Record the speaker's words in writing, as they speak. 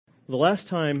The last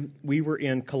time we were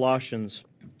in Colossians,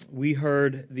 we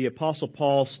heard the Apostle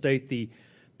Paul state the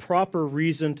proper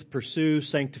reason to pursue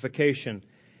sanctification,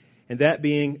 and that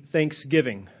being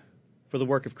thanksgiving for the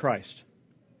work of Christ.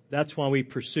 That's why we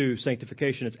pursue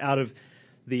sanctification. It's out of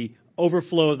the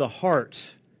overflow of the heart,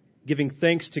 giving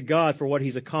thanks to God for what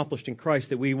He's accomplished in Christ,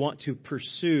 that we want to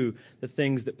pursue the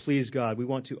things that please God. We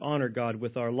want to honor God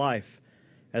with our life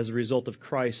as a result of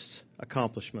Christ's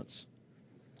accomplishments.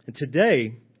 And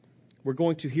today, we're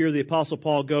going to hear the Apostle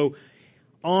Paul go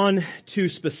on to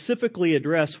specifically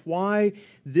address why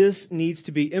this needs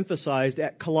to be emphasized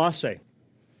at Colossae.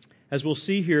 As we'll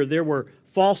see here, there were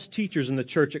false teachers in the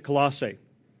church at Colossae.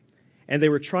 And they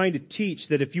were trying to teach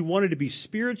that if you wanted to be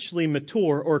spiritually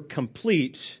mature or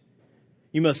complete,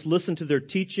 you must listen to their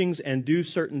teachings and do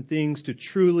certain things to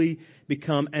truly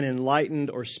become an enlightened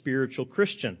or spiritual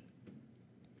Christian.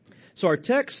 So our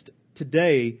text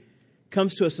today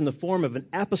comes to us in the form of an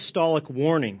apostolic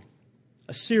warning,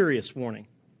 a serious warning.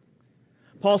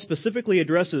 Paul specifically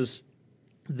addresses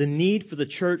the need for the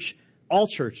church, all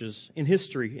churches in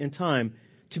history, in time,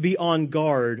 to be on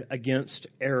guard against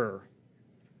error.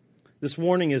 This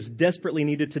warning is desperately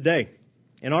needed today,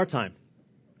 in our time,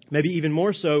 maybe even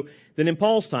more so than in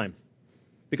Paul's time,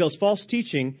 because false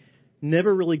teaching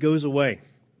never really goes away.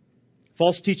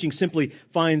 False teaching simply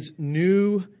finds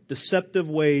new, deceptive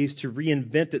ways to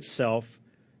reinvent itself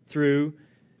through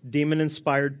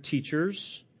demon-inspired teachers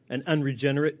and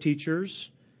unregenerate teachers,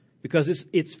 because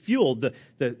it's fueled,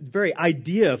 the very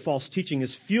idea of false teaching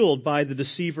is fueled by the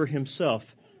deceiver himself,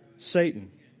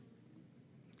 Satan.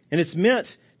 And it's meant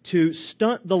to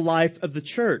stunt the life of the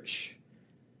church.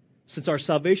 Since our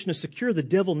salvation is secure, the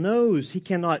devil knows he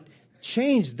cannot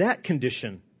change that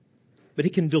condition, but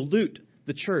he can dilute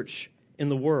the church in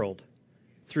the world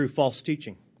through false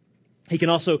teaching. He can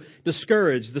also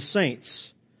discourage the saints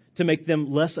to make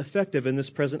them less effective in this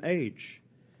present age.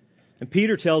 And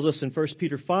Peter tells us in 1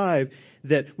 Peter 5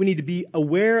 that we need to be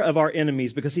aware of our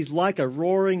enemies because he's like a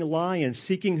roaring lion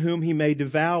seeking whom he may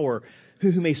devour,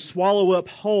 who may swallow up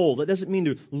whole. That doesn't mean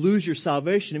to lose your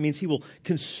salvation. It means he will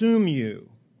consume you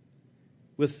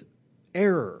with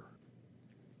error.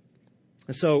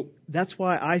 And so that's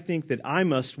why I think that I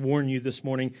must warn you this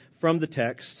morning from the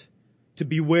text to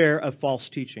beware of false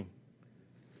teaching.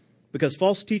 Because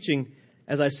false teaching,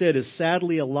 as I said, is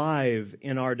sadly alive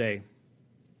in our day.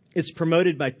 It's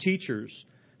promoted by teachers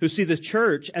who see the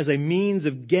church as a means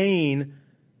of gain,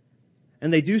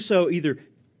 and they do so either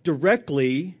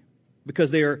directly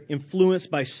because they are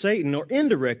influenced by Satan, or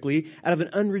indirectly out of an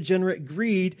unregenerate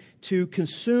greed to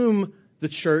consume the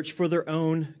church for their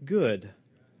own good.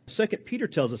 2 Peter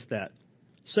tells us that.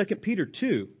 2 Peter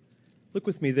 2. Look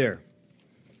with me there.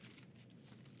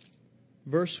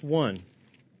 Verse 1.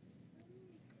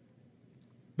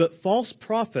 But false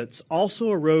prophets also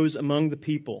arose among the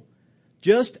people,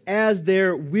 just as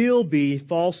there will be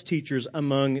false teachers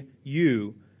among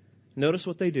you. Notice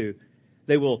what they do.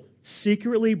 They will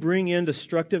secretly bring in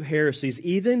destructive heresies,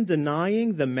 even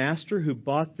denying the master who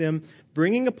bought them,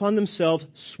 bringing upon themselves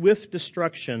swift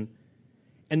destruction.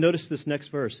 And notice this next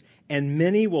verse. And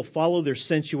many will follow their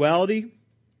sensuality,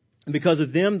 and because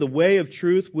of them the way of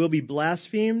truth will be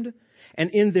blasphemed,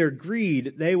 and in their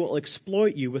greed they will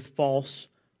exploit you with false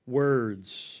words.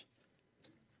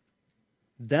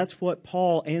 That's what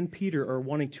Paul and Peter are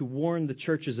wanting to warn the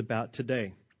churches about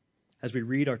today as we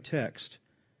read our text.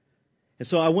 And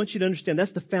so I want you to understand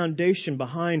that's the foundation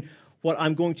behind what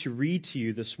I'm going to read to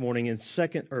you this morning in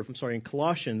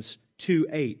Colossians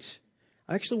 2:8.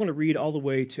 I actually want to read all the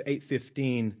way to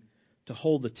 8:15 to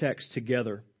hold the text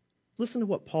together. Listen to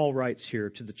what Paul writes here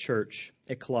to the church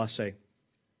at Colossae.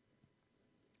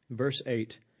 Verse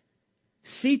 8.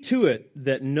 See to it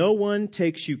that no one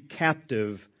takes you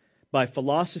captive by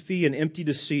philosophy and empty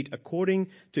deceit, according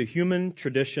to human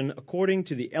tradition, according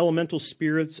to the elemental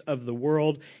spirits of the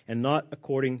world, and not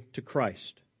according to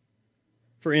Christ.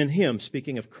 For in Him,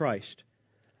 speaking of Christ,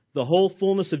 the whole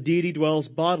fullness of deity dwells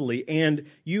bodily, and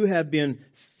you have been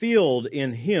filled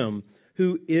in Him,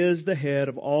 who is the head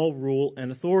of all rule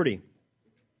and authority.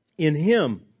 In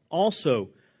Him also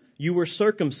you were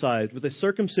circumcised with a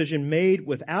circumcision made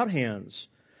without hands,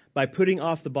 by putting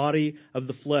off the body of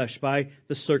the flesh by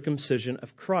the circumcision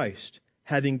of Christ,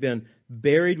 having been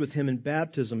buried with Him in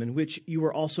baptism, in which you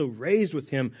were also raised with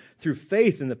Him through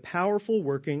faith in the powerful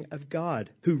working of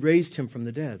God, who raised Him from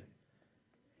the dead.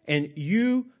 And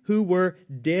you who were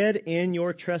dead in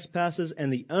your trespasses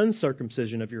and the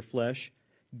uncircumcision of your flesh,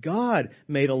 God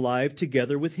made alive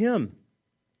together with Him,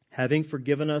 having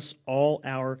forgiven us all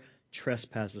our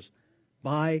trespasses,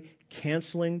 by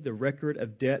canceling the record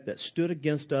of debt that stood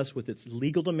against us with its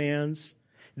legal demands,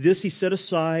 This he set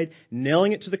aside,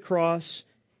 nailing it to the cross.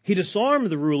 He disarmed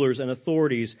the rulers and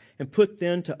authorities and put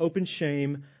them to open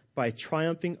shame by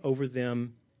triumphing over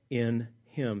them in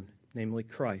him, namely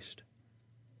Christ.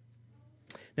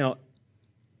 Now,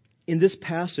 in this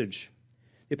passage,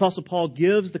 the Apostle Paul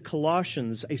gives the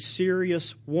Colossians a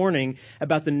serious warning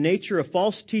about the nature of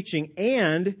false teaching,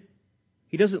 and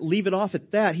he doesn't leave it off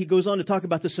at that. He goes on to talk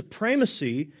about the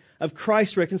supremacy of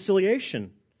Christ's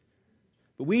reconciliation.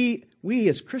 But we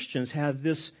as Christians have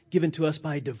this given to us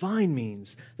by divine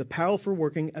means, the powerful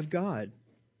working of God.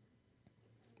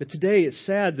 But today it's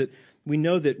sad that we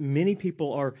know that many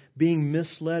people are being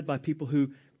misled by people who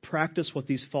practice what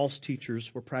these false teachers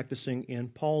were practicing in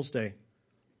Paul's day.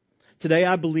 Today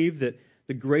I believe that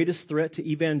the greatest threat to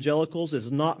evangelicals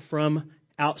is not from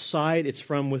outside, it's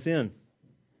from within.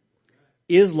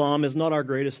 Islam is not our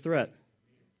greatest threat.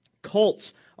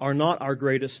 Cults are not our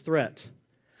greatest threat.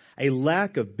 A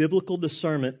lack of biblical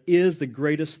discernment is the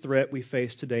greatest threat we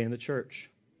face today in the church.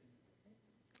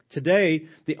 Today,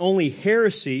 the only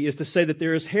heresy is to say that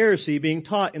there is heresy being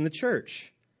taught in the church.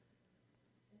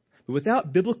 But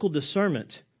without biblical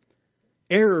discernment,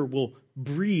 error will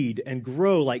breed and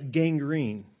grow like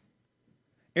gangrene.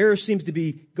 Error seems to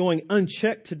be going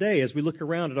unchecked today as we look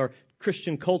around at our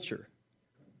Christian culture.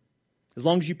 As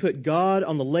long as you put God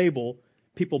on the label,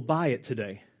 people buy it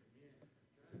today.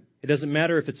 It doesn't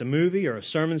matter if it's a movie or a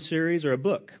sermon series or a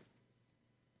book.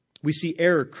 We see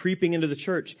error creeping into the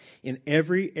church in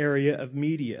every area of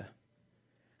media.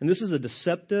 And this is a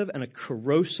deceptive and a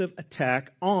corrosive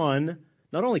attack on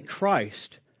not only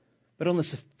Christ, but on the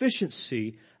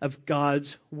sufficiency of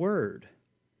God's Word.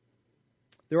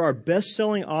 There are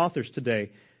best-selling authors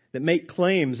today that make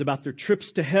claims about their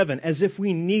trips to heaven as if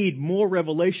we need more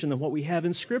revelation than what we have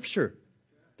in Scripture.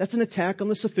 That's an attack on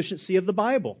the sufficiency of the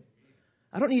Bible.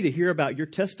 I don't need to hear about your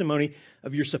testimony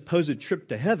of your supposed trip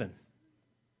to heaven.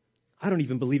 I don't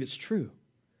even believe it's true,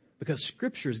 because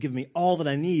Scripture has given me all that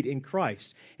I need in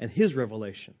Christ and His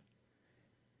revelation.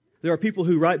 There are people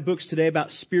who write books today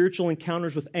about spiritual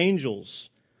encounters with angels,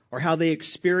 or how they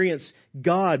experience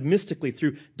God mystically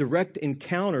through direct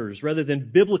encounters rather than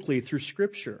biblically through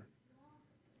Scripture.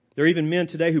 There are even men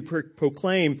today who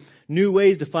proclaim new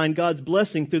ways to find God's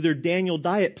blessing through their Daniel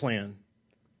diet plan.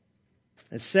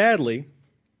 And sadly,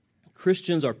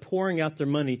 Christians are pouring out their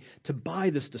money to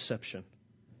buy this deception.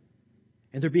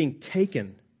 And they're being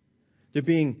taken. They're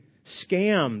being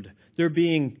scammed. They're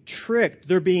being tricked.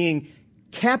 They're being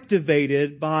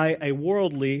captivated by a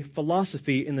worldly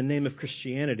philosophy in the name of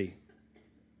Christianity.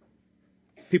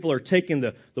 People are taking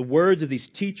the words of these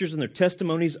teachers and their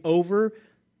testimonies over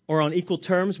or on equal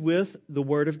terms with the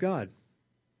Word of God.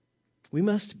 We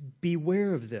must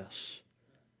beware of this.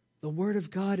 The Word of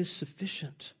God is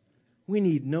sufficient. We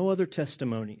need no other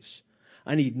testimonies.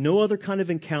 I need no other kind of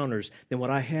encounters than what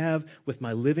I have with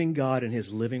my living God and His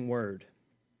living Word.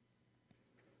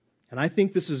 And I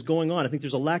think this is going on. I think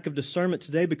there's a lack of discernment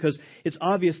today because it's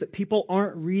obvious that people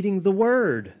aren't reading the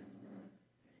Word.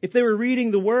 If they were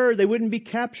reading the Word, they wouldn't be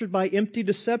captured by empty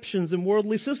deceptions and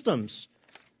worldly systems.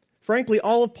 Frankly,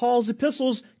 all of Paul's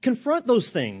epistles confront those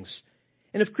things.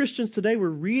 And if Christians today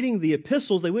were reading the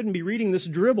epistles, they wouldn't be reading this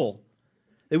dribble.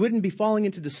 They wouldn't be falling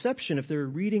into deception if they were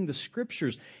reading the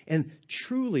Scriptures and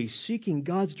truly seeking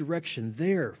God's direction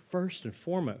there first and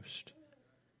foremost.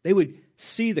 They would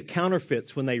see the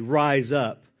counterfeits when they rise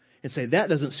up and say, that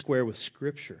doesn't square with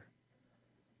Scripture.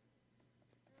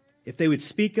 If they would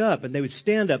speak up and they would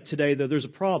stand up today, though, there's a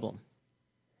problem.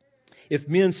 If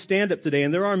men stand up today,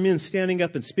 and there are men standing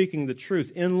up and speaking the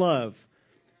truth in love,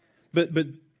 but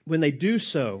when they do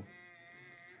so,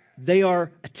 they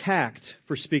are attacked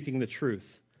for speaking the truth.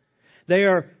 They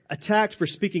are attacked for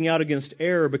speaking out against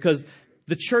error because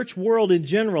the church world in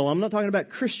general, I'm not talking about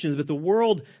Christians, but the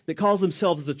world that calls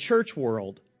themselves the church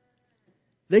world,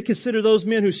 they consider those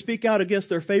men who speak out against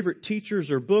their favorite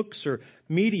teachers or books or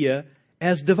media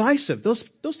as divisive. Those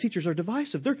teachers are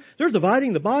divisive. They're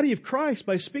dividing the body of Christ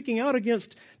by speaking out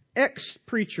against X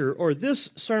preacher or this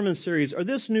sermon series or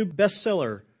this new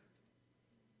bestseller.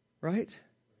 Right?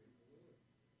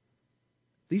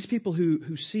 These people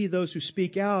who see those who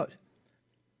speak out,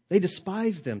 they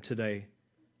despise them today.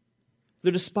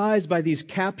 They're despised by these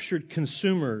captured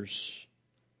consumers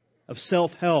of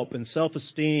self-help and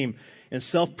self-esteem and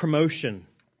self-promotion.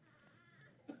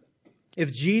 If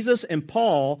Jesus and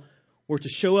Paul were to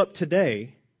show up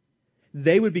today,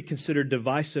 they would be considered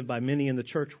divisive by many in the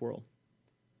church world.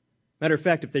 Matter of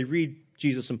fact, if they read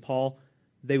Jesus and Paul,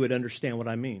 they would understand what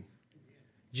I mean.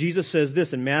 Jesus says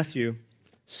this in Matthew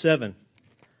 7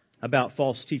 about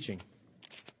false teaching.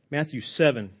 Matthew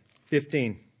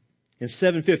 7:15. In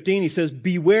 7:15, he says,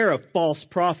 beware of false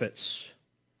prophets,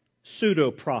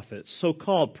 pseudo-prophets,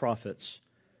 so-called prophets,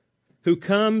 who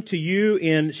come to you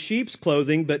in sheep's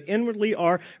clothing, but inwardly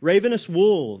are ravenous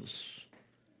wolves.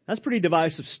 That's pretty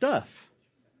divisive stuff.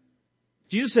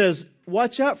 Jesus says,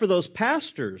 watch out for those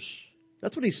pastors.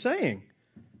 That's what he's saying.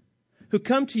 Who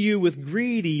come to you with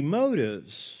greedy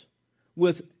motives,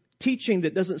 with teaching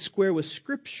that doesn't square with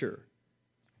Scripture,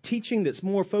 teaching that's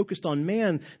more focused on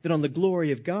man than on the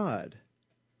glory of God.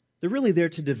 They're really there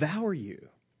to devour you.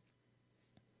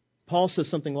 Paul says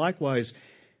something likewise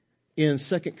in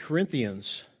 2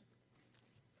 Corinthians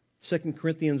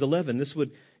 11. This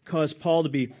would cause Paul to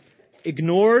be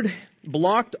ignored,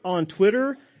 blocked on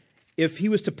Twitter, if he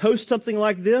was to post something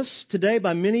like this today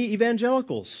by many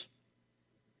evangelicals.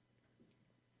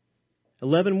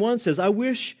 11:1 says, I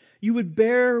wish you would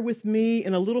bear with me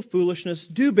in a little foolishness.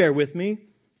 Do bear with me.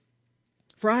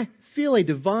 For I feel a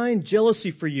divine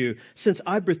jealousy for you, since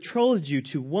I betrothed you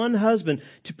to one husband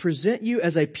to present you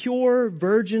as a pure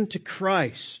virgin to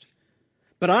Christ.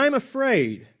 But I am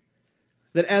afraid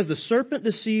that as the serpent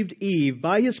deceived Eve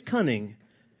by his cunning,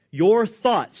 your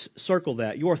thoughts, circle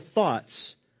that, your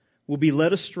thoughts will be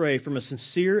led astray from a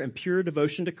sincere and pure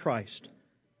devotion to Christ.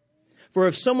 For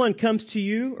if someone comes to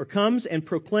you or comes and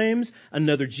proclaims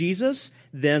another Jesus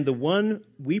than the one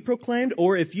we proclaimed,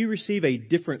 or if you receive a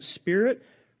different spirit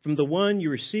from the one you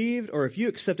received, or if you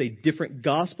accept a different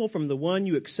gospel from the one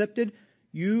you accepted,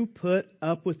 you put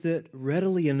up with it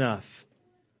readily enough.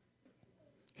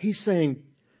 He's saying,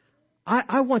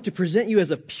 I want to present you as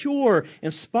a pure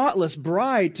and spotless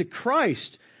bride to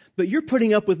Christ, but you're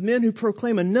putting up with men who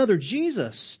proclaim another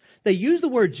Jesus. They use the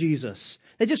word Jesus.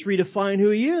 They just redefine who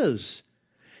He is.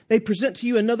 They present to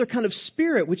you another kind of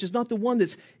spirit, which is not the one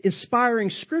that's inspiring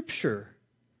Scripture.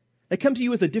 They come to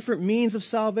you with a different means of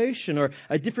salvation or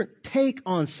a different take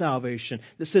on salvation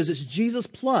that says it's Jesus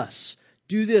plus.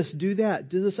 Do this, do that,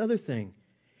 do this other thing.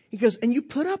 He goes, and you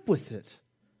put up with it.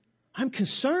 I'm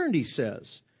concerned, he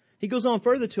says. He goes on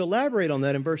further to elaborate on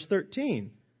that in verse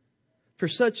 13. For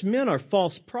such men are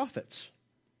false prophets,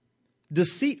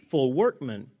 deceitful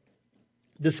workmen,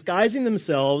 disguising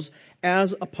themselves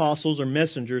as apostles or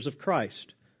messengers of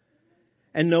Christ.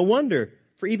 And no wonder,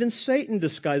 for even Satan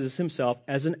disguises himself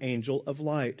as an angel of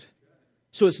light.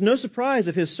 So it's no surprise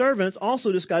if his servants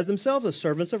also disguise themselves as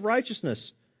servants of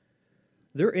righteousness.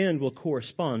 Their end will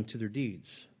correspond to their deeds.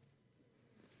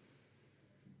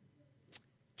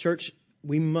 Church,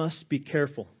 we must be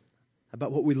careful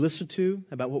about what we listen to,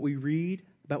 about what we read,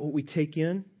 about what we take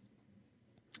in.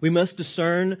 We must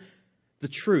discern the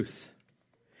truth.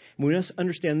 And we must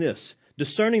understand this.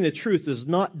 Discerning the truth does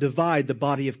not divide the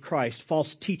body of Christ.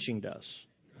 False teaching does.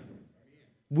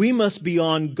 We must be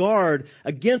on guard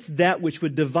against that which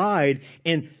would divide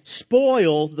and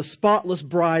spoil the spotless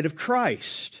bride of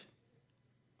Christ.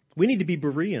 We need to be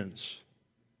Bereans.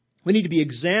 We need to be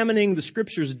examining the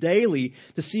Scriptures daily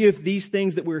to see if these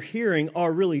things that we're hearing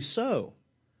are really so.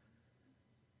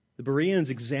 The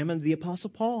Bereans examined the Apostle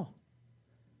Paul.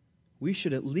 We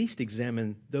should at least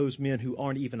examine those men who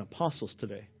aren't even apostles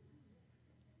today.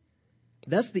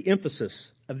 That's the emphasis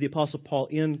of the Apostle Paul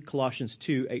in Colossians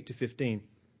 2, 8-15.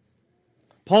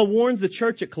 Paul warns the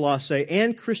church at Colossae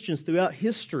and Christians throughout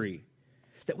history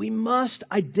that we must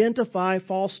identify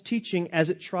false teaching as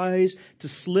it tries to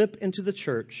slip into the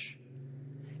church.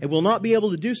 And we'll not be able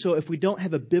to do so if we don't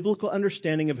have a biblical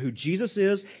understanding of who Jesus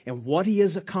is and what He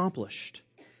has accomplished.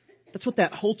 That's what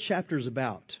that whole chapter is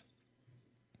about.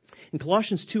 In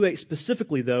Colossians 2:8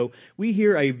 specifically, though, we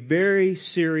hear a very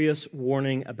serious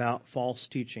warning about false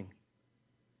teaching.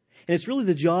 And it's really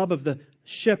the job of the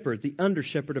shepherd, the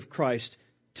under-shepherd of Christ,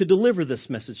 to deliver this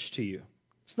message to you.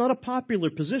 It's not a popular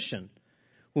position.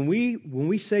 When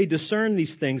we say discern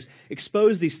these things,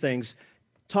 expose these things,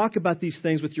 talk about these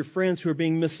things with your friends who are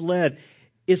being misled,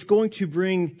 it's going to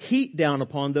bring heat down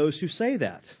upon those who say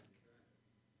that.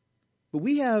 But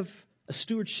we have a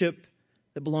stewardship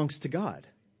that belongs to God.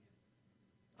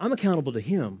 I'm accountable to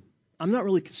Him. I'm not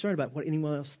really concerned about what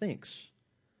anyone else thinks.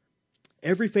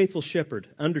 Every faithful shepherd,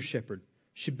 under-shepherd,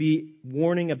 should be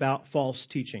warning about false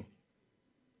teaching.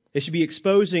 They should be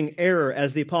exposing error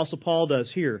as the Apostle Paul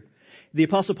does here. The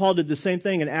Apostle Paul did the same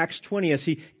thing in Acts 20 as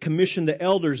he commissioned the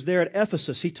elders there at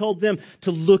Ephesus. He told them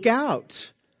to look out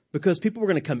because people were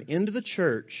going to come into the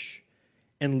church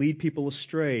and lead people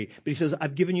astray. But he says,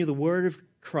 I've given you the word of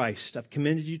Christ. I've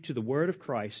commended you to the word of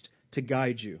Christ to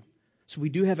guide you. So we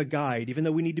do have a guide. Even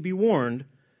though we need to be warned,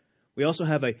 we also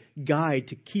have a guide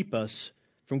to keep us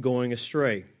from going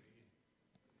astray.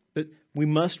 But we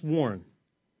must warn.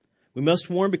 We must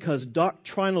warn because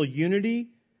doctrinal unity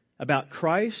about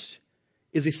Christ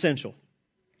is essential.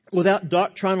 Without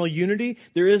doctrinal unity,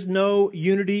 there is no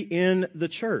unity in the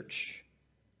church.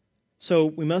 So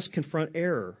we must confront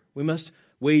error. We must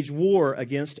wage war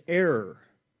against error,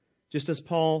 just as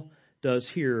Paul does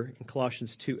here in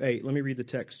Colossians 2:8. Let me read the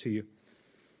text to you.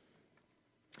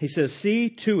 He says, "See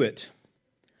to it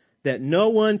that no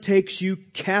one takes you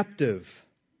captive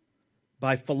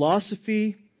by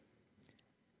philosophy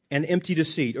and empty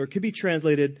deceit." Or it could be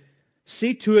translated,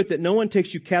 "See to it that no one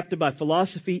takes you captive by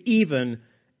philosophy, even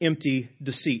empty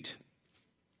deceit,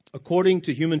 according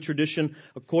to human tradition,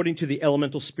 according to the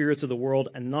elemental spirits of the world,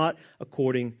 and not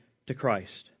according to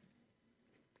Christ."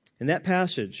 In that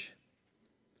passage,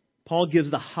 Paul gives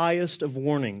the highest of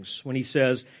warnings when he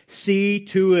says, "See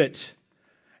to it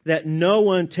that no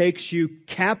one takes you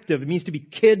captive." It means to be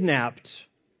kidnapped.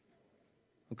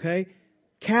 Okay?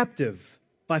 Captive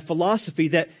by philosophy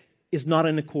that is not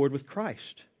in accord with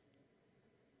Christ.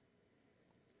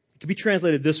 It can be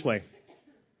translated this way: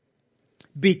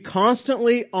 be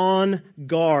constantly on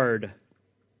guard,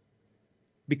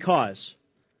 because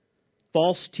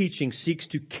false teaching seeks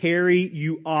to carry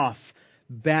you off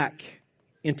back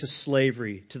into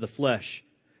slavery to the flesh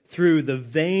through the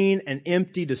vain and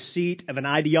empty deceit of an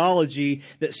ideology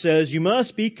that says you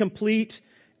must be complete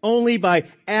only by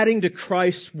adding to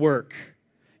Christ's work.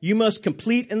 You must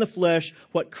complete in the flesh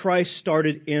what Christ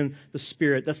started in the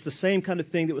Spirit. That's the same kind of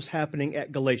thing that was happening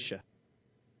at Galatia.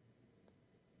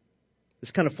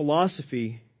 This kind of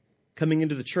philosophy coming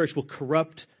into the church will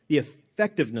corrupt the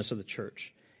effectiveness of the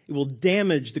church. It will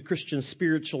damage the Christian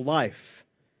spiritual life.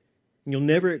 And you'll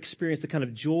never experience the kind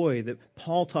of joy that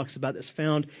Paul talks about that's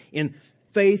found in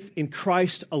faith in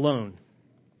Christ alone.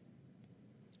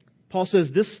 Paul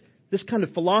says this kind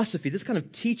of philosophy, this kind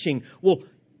of teaching will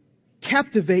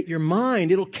captivate your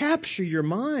mind. It'll capture your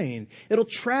mind. It'll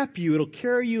trap you. It'll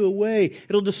carry you away.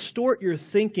 It'll distort your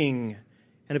thinking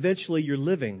and eventually your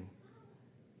living.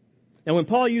 Now, when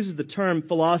Paul uses the term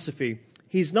philosophy,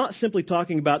 he's not simply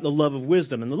talking about the love of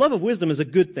wisdom. And the love of wisdom is a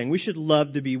good thing. We should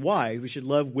love to be wise. We should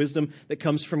love wisdom that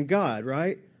comes from God,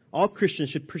 right? All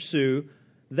Christians should pursue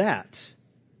that.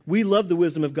 We love the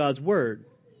wisdom of God's Word.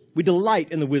 We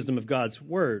delight in the wisdom of God's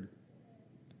Word.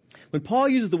 When Paul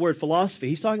uses the word philosophy,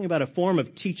 he's talking about a form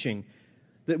of teaching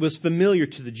that was familiar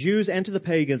to the Jews and to the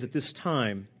pagans at this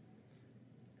time.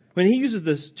 When he uses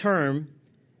this term,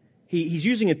 he's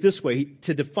using it this way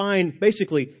to define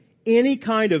basically any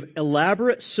kind of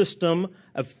elaborate system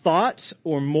of thought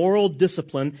or moral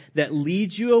discipline that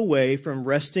leads you away from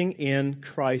resting in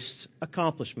Christ's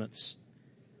accomplishments.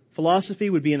 Philosophy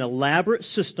would be an elaborate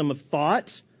system of thought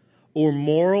or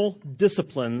moral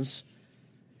disciplines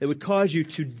that would cause you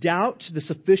to doubt the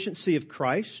sufficiency of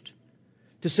Christ,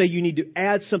 to say you need to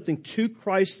add something to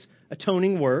Christ's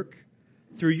atoning work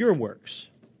through your works.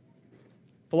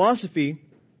 Philosophy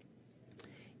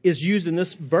is used in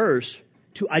this verse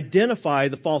to identify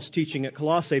the false teaching at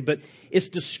Colossae, but it's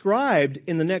described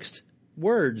in the next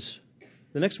words.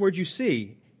 The next word you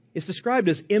see, it's described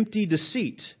as empty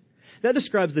deceit. That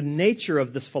describes the nature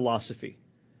of this philosophy.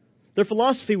 Their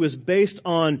philosophy was based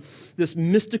on this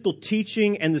mystical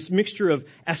teaching and this mixture of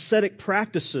ascetic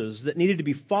practices that needed to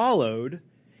be followed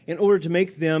in order to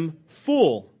make them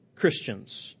full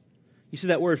Christians. You see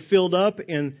that word filled up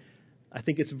in, I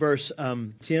think it's verse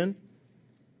 10.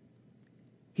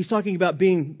 He's talking about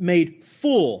being made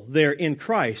full there in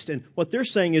Christ. And what they're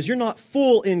saying is you're not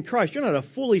full in Christ. You're not a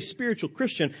fully spiritual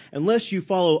Christian unless you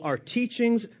follow our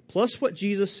teachings, plus what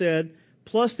Jesus said,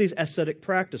 plus these ascetic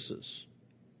practices.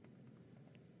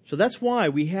 So that's why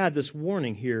we had this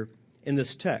warning here in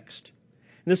this text.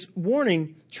 And this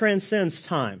warning transcends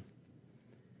time.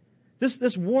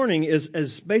 This warning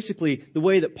is basically the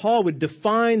way that Paul would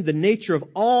define the nature of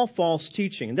all false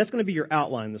teaching. And that's going to be your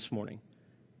outline this morning.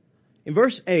 In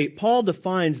verse 8, Paul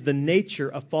defines the nature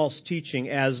of false teaching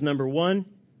as, number one,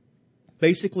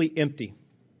 basically empty.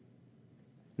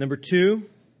 Number two,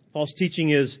 false teaching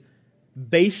is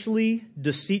basely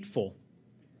deceitful.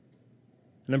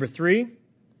 Number three,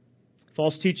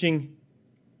 false teaching,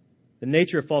 the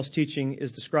nature of false teaching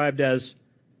is described as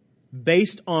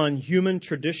based on human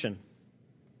tradition.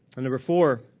 And number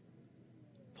four,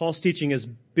 false teaching is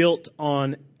built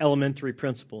on elementary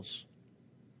principles.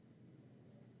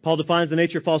 Paul defines the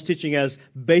nature of false teaching as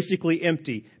basically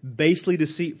empty, basely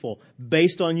deceitful,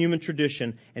 based on human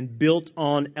tradition, and built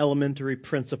on elementary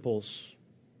principles.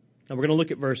 Now we're going to look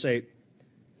at verse 8.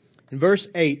 In verse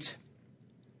 8a,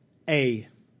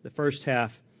 the first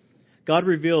half, God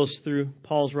reveals through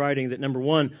Paul's writing that, number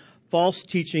one, false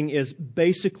teaching is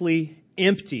basically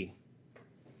empty.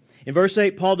 In verse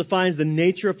 8, Paul defines the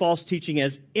nature of false teaching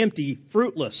as empty,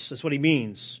 fruitless. That's what he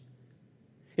means.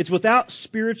 It's without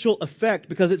spiritual effect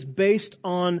because it's based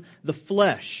on the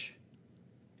flesh.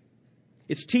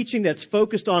 It's teaching that's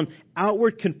focused on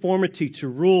outward conformity to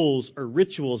rules or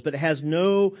rituals, but it has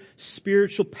no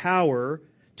spiritual power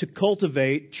to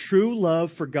cultivate true love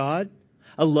for God,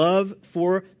 a love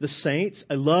for the saints,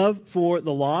 a love for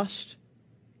the lost.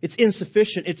 It's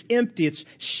insufficient, it's empty, it's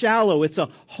shallow, it's a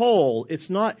hole, it's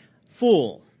not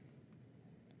full.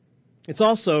 It's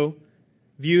also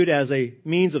viewed as a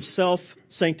means of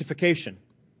self-sanctification,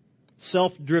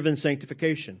 self-driven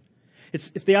sanctification.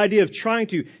 It's the idea of trying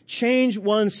to change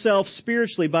oneself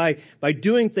spiritually by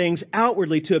doing things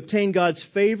outwardly to obtain God's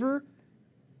favor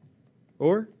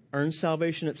or earn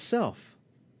salvation itself.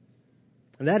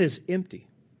 And that is empty.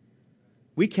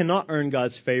 We cannot earn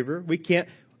God's favor. We can't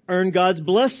earn God's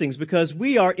blessings because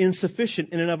we are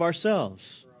insufficient in and of ourselves.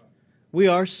 We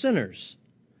are sinners.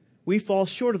 We fall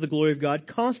short of the glory of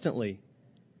God constantly.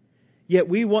 Yet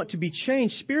we want to be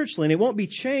changed spiritually, and it won't be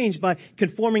changed by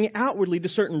conforming outwardly to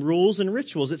certain rules and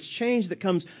rituals. It's change that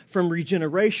comes from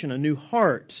regeneration, a new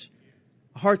heart,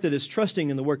 a heart that is trusting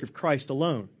in the work of Christ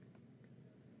alone.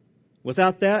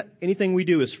 Without that, anything we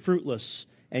do is fruitless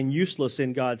and useless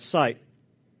in God's sight.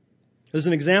 There's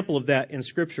an example of that in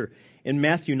Scripture in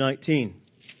Matthew 19.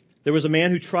 There was a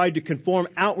man who tried to conform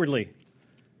outwardly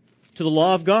to the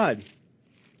law of God,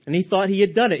 and he thought he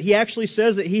had done it. He actually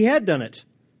says that he had done it.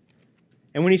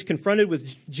 And when he's confronted with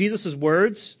Jesus'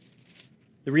 words,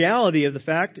 the reality of the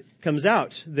fact comes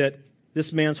out that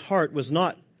this man's heart was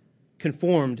not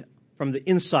conformed from the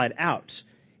inside out.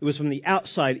 It was from the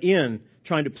outside in,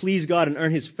 trying to please God and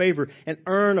earn His favor and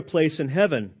earn a place in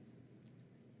heaven.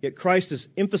 Yet Christ is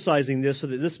emphasizing this so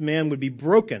that this man would be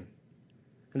broken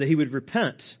and that he would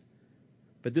repent.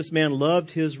 But this man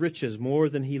loved his riches more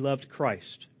than he loved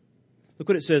Christ. Look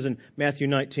what it says in Matthew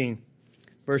 19,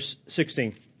 verse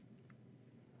 16.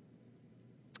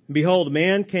 Behold, a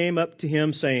man came up to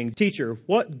him, saying, Teacher,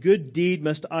 what good deed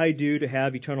must I do to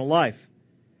have eternal life?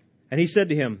 And he said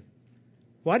to him,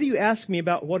 Why do you ask me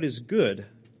about what is good?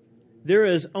 There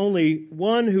is only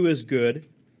one who is good.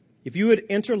 If you would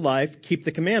enter life, keep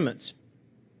the commandments.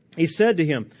 He said to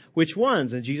him, Which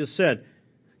ones? And Jesus said,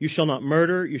 You shall not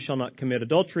murder, you shall not commit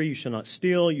adultery, you shall not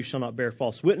steal, you shall not bear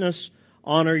false witness,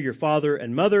 honor your father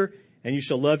and mother, and you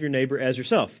shall love your neighbor as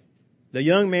yourself. The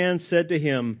young man said to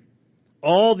him,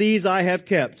 All these I have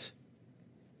kept.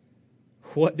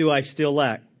 What do I still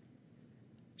lack?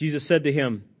 Jesus said to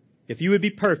him, If you would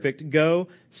be perfect, go,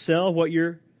 sell what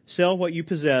you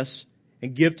possess,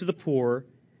 and give to the poor,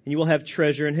 and you will have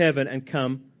treasure in heaven, and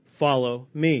come, follow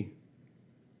me.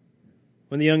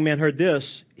 When the young man heard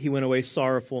this, he went away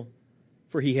sorrowful,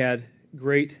 for he had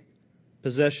great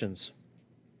possessions.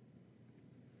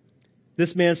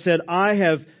 This man said, I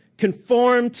have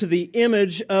conformed to the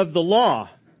image of the law.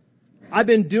 I've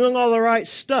been doing all the right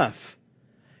stuff,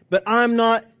 but I'm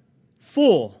not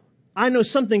full. I know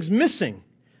something's missing.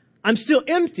 I'm still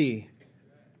empty.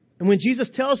 And when Jesus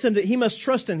tells him that he must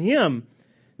trust in Him,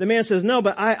 the man says, No,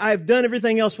 but I've done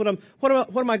everything else. What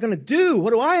am I going to do? What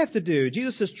do I have to do?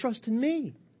 Jesus says, Trust in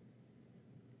me.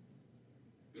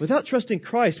 Without trusting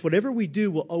Christ, whatever we do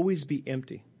will always be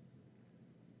empty.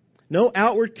 No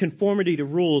outward conformity to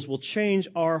rules will change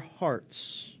our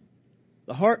hearts.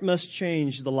 The heart must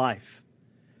change the life.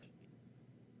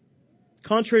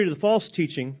 Contrary to the false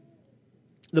teaching,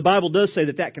 the Bible does say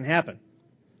that that can happen.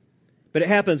 But it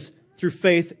happens through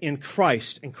faith in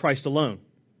Christ and Christ alone.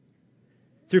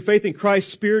 Through faith in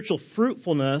Christ, spiritual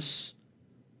fruitfulness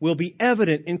will be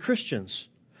evident in Christians.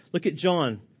 Look at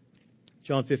John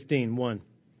 15:1.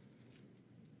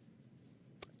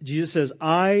 Jesus says,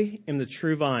 I am the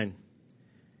true vine.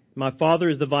 My Father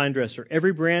is the vine dresser.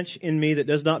 Every branch in me that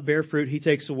does not bear fruit, He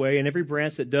takes away, and every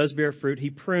branch that does bear fruit, He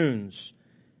prunes,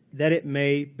 that it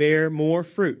may bear more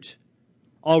fruit.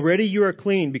 Already you are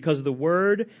clean because of the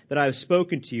word that I have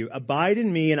spoken to you. Abide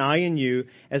in me and I in you,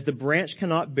 as the branch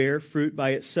cannot bear fruit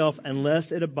by itself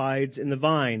unless it abides in the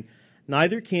vine.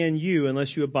 Neither can you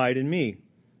unless you abide in me.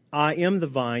 I am the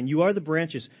vine, you are the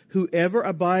branches. Whoever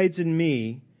abides in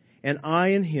me and I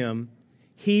in him,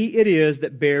 he it is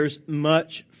that bears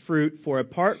much fruit, for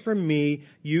apart from me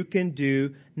you can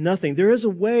do nothing. There is a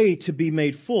way to be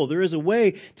made full. There is a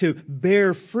way to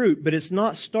bear fruit, but it's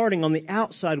not starting on the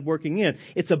outside working in.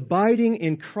 It's abiding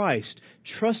in Christ,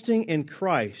 trusting in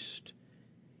Christ.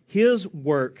 His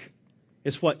work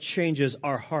is what changes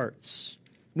our hearts.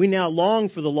 We now long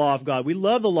for the law of God. We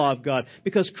love the law of God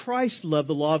because Christ loved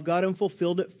the law of God and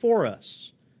fulfilled it for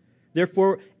us.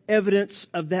 Therefore, evidence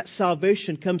of that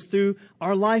salvation comes through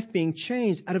our life being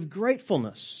changed out of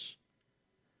gratefulness.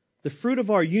 The fruit of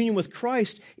our union with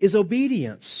Christ is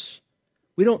obedience.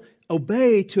 We don't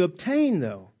obey to obtain,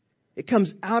 though. It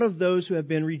comes out of those who have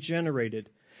been regenerated.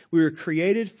 We were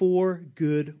created for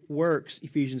good works,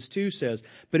 Ephesians 2 says.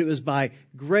 But it was by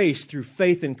grace through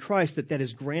faith in Christ that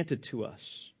is granted to us.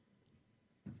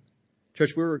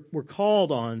 Church, we're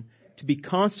called on to be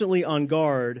constantly on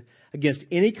guard against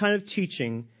any kind of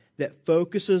teaching that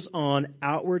focuses on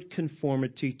outward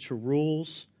conformity to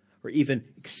rules or even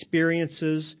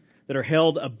experiences that are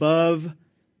held above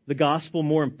the gospel,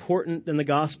 more important than the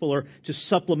gospel, or to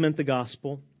supplement the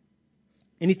gospel.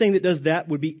 Anything that does that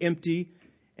would be empty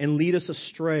and lead us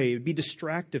astray. It would be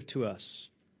distractive to us.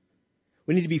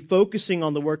 We need to be focusing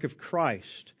on the work of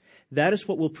Christ. That is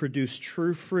what will produce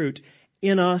true fruit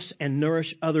in us and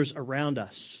nourish others around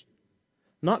us.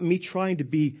 Not me trying to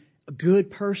be a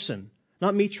good person.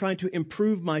 Not me trying to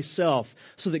improve myself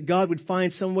so that God would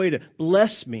find some way to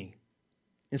bless me.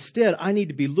 Instead, I need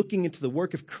to be looking into the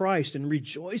work of Christ and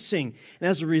rejoicing. And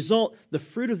as a result, the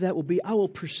fruit of that will be, I will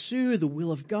pursue the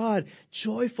will of God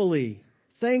joyfully,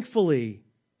 thankfully,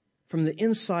 from the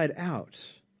inside out.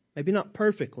 Maybe not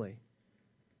perfectly,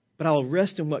 but I will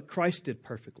rest in what Christ did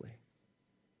perfectly.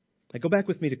 Now go back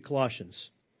with me to Colossians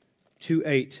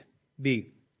 2:8b.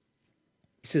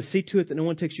 He says, see to it that no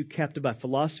one takes you captive by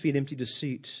philosophy and empty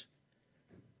deceit,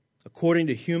 according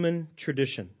to human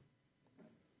tradition.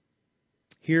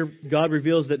 Here, God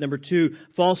reveals that, number 2,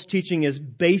 false teaching is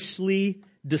basely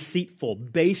deceitful.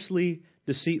 Basely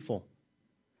deceitful.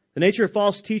 The nature of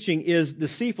false teaching is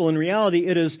deceitful. In reality,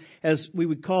 it is, as we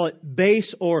would call it,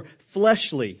 base or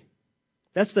fleshly.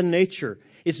 That's the nature.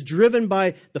 It's driven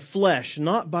by the flesh,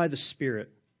 not by the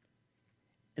Spirit.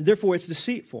 And therefore, it's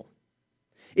deceitful.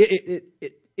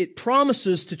 It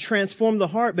promises to transform the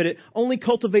heart, but it only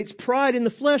cultivates pride in the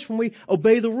flesh when we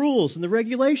obey the rules and the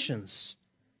regulations.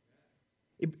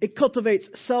 It cultivates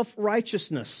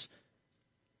self-righteousness.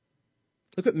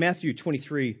 Look what Matthew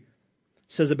 23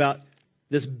 says about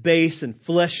this base and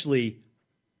fleshly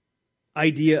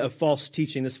idea of false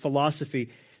teaching, this philosophy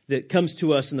that comes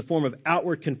to us in the form of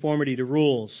outward conformity to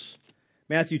rules.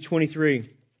 Matthew 23,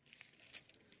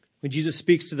 when Jesus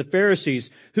speaks to the Pharisees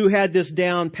who had this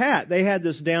down pat. They had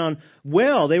this down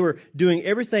well. They were doing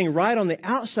everything right on the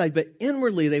outside, but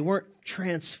inwardly they weren't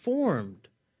transformed.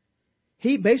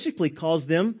 He basically calls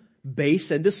them base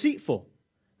and deceitful.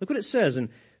 Look what it says in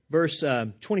verse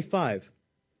 25.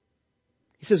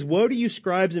 He says, woe to you,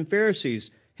 scribes and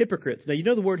Pharisees, hypocrites. Now, you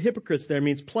know the word hypocrites there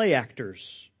means play actors.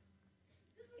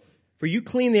 For you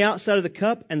clean the outside of the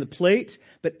cup and the plate,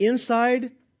 but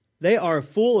inside they are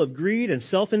full of greed and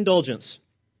self-indulgence.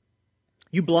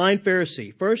 You blind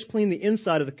Pharisee, first clean the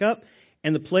inside of the cup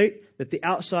and the plate, that the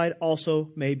outside also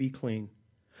may be clean.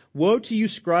 Woe to you,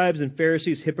 scribes and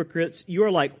Pharisees, hypocrites! You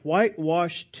are like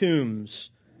whitewashed tombs,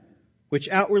 which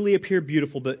outwardly appear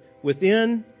beautiful, but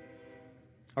within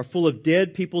are full of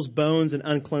dead people's bones and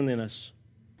uncleanliness.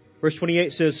 Verse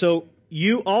 28 says, so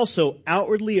you also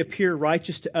outwardly appear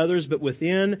righteous to others, but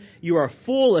within you are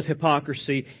full of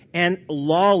hypocrisy and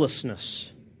lawlessness.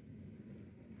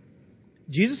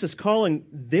 Jesus is calling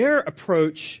their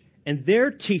approach and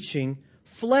their teaching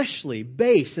fleshly,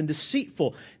 base, and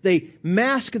deceitful. They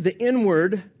mask the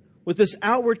inward with this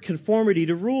outward conformity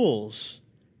to rules.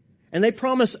 And they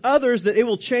promise others that it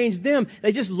will change them.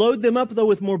 They just load them up, though,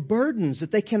 with more burdens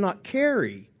that they cannot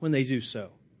carry when they do so.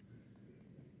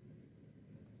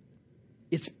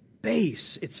 It's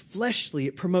base. It's fleshly.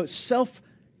 It promotes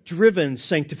self-driven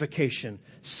sanctification,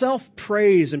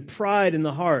 self-praise and pride in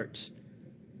the heart.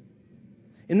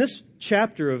 In this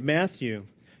chapter of Matthew,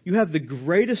 you have the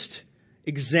greatest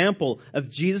example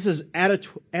of Jesus'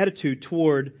 attitude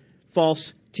toward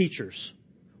false teachers.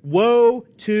 Woe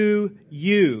to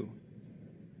you,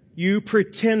 you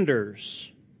pretenders.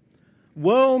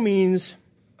 Woe means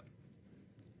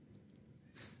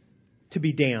to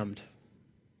be damned,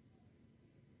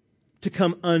 to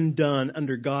come undone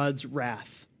under God's wrath.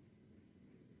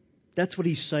 That's what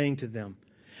he's saying to them.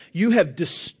 You have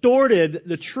distorted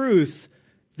the truth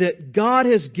that God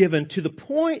has given to the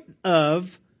point of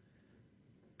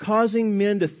causing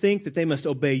men to think that they must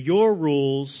obey your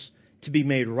rules to be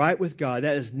made right with God.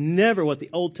 That is never what the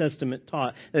Old Testament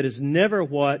taught. That is never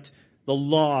what the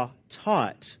law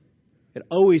taught. It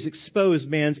always exposed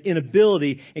man's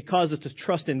inability. It caused us to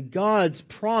trust in God's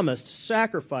promised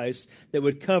sacrifice that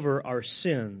would cover our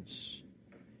sins.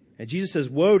 And Jesus says,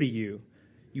 woe to you,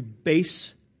 you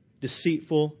base,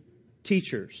 deceitful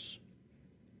teachers.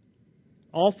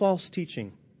 All false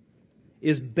teaching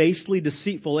is basely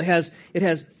deceitful. It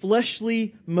has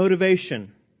fleshly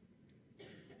motivation.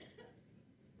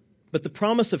 But the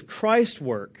promise of Christ's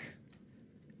work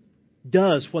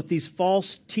does what these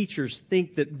false teachers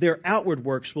think that their outward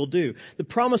works will do. The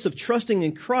promise of trusting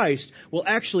in Christ will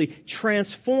actually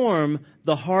transform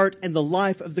the heart and the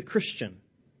life of the Christian.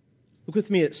 Look with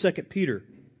me at 2 Peter.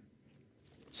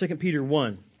 2 Peter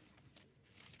 1.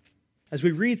 As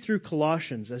we read through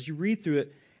Colossians, as you read through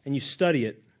it and you study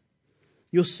it,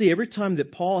 you'll see every time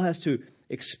that Paul has to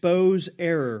expose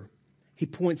error, he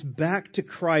points back to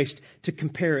Christ to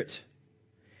compare it.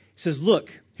 He says, look,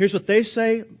 here's what they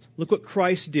say. Look what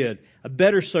Christ did. A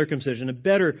better circumcision, a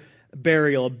better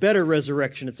burial, a better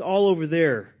resurrection. It's all over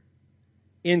there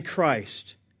in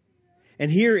Christ.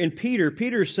 And here in Peter,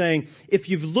 Peter's saying, if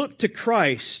you've looked to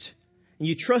Christ and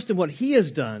you trust in what He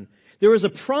has done, there is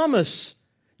a promise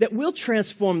that will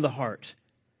transform the heart.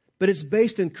 But it's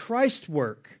based in Christ's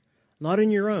work, not in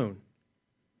your own.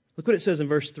 Look what it says in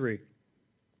verse 3.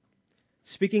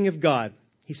 Speaking of God,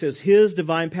 He says, His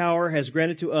divine power has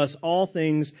granted to us all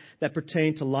things that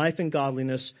pertain to life and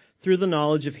godliness through the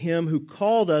knowledge of Him who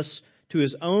called us to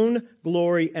His own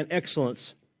glory and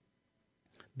excellence,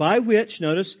 by which,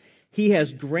 notice, He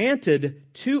has granted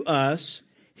to us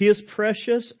His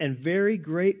precious and very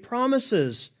great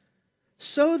promises,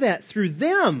 so that through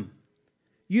them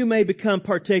you may become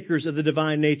partakers of the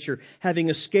divine nature, having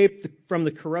escaped from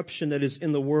the corruption that is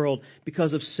in the world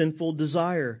because of sinful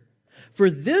desire. For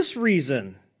this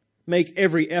reason, make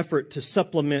every effort to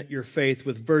supplement your faith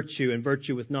with virtue, and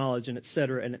virtue with knowledge, and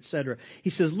etc., and etc. He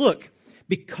says, look,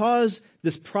 because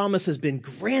this promise has been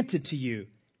granted to you,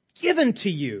 given to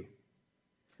you,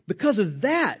 because of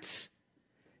that,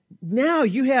 now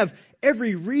you have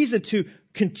every reason to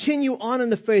continue on in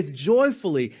the faith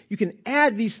joyfully. You can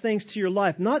add these things to your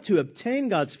life, not to obtain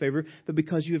God's favor, but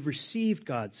because you have received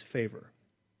God's favor.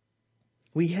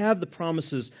 We have the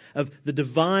promises of the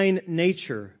divine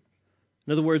nature.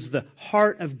 In other words, the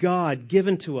heart of God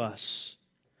given to us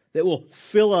that will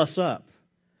fill us up.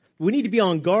 We need to be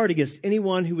on guard against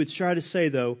anyone who would try to say,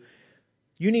 though,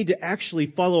 you need to actually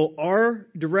follow our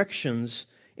directions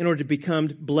in order to become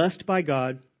blessed by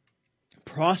God,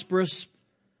 prosperous,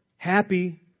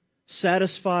 happy,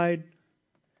 satisfied.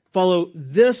 Follow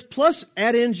this plus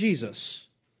add in Jesus.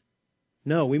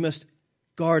 No, we must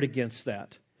guard against that.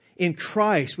 In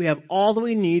Christ, we have all that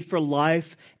we need for life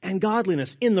and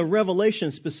godliness. In the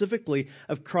revelation specifically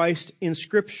of Christ in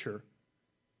Scripture,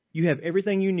 you have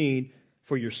everything you need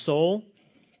for your soul,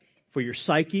 for your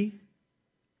psyche,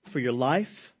 for your life.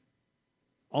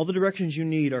 All the directions you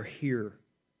need are here.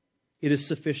 It is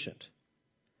sufficient.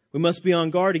 We must be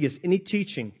on guard against any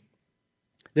teaching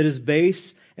that is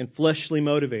base and fleshly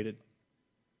motivated.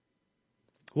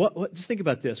 Just think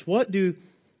about this.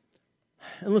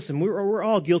 And listen, we're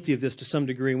all guilty of this to some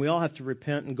degree, and we all have to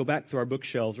repent and go back through our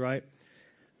bookshelves, right?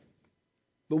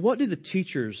 But what do the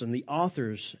teachers and the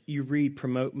authors you read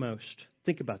promote most?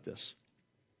 Think about this.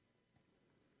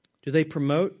 Do they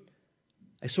promote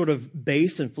a sort of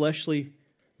base and fleshly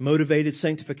motivated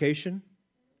sanctification?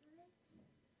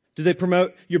 Do they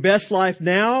promote your best life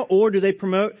now, or do they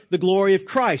promote the glory of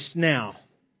Christ now?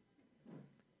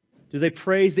 Do they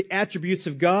praise the attributes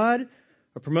of God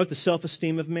or promote the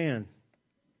self-esteem of man?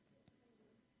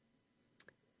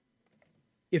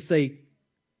 If they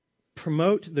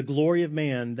promote the glory of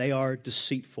man, they are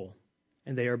deceitful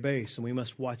and they are base, and we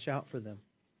must watch out for them.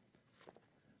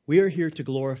 We are here to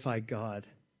glorify God,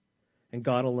 and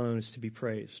God alone is to be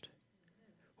praised.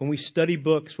 When we study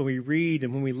books, when we read,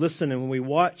 and when we listen, and when we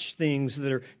watch things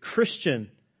that are Christian,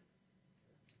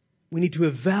 we need to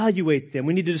evaluate them.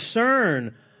 We need to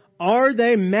discern, are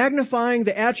they magnifying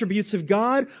the attributes of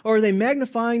God, or are they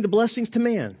magnifying the blessings to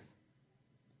man?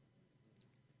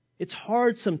 It's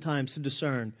hard sometimes to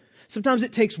discern. Sometimes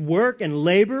it takes work and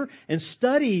labor and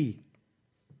study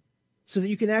so that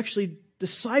you can actually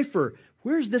decipher,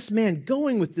 where's this man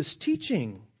going with this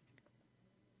teaching?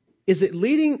 Is it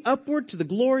leading upward to the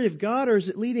glory of God, or is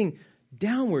it leading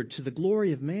downward to the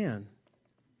glory of man?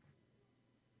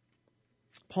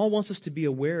 Paul wants us to be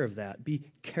aware of that.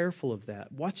 Be careful of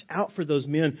that. Watch out for those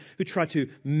men who try to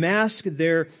mask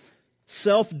their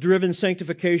self-driven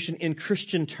sanctification in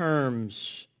Christian terms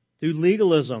through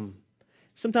legalism.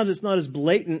 Sometimes it's not as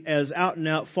blatant as out and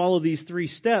out, follow these 3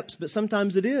 steps, but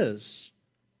sometimes it is.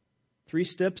 3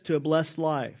 steps to a blessed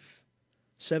life.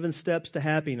 7 steps to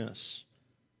happiness.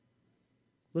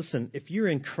 Listen, if you're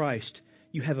in Christ,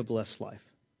 you have a blessed life.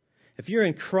 If you're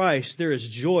in Christ, there is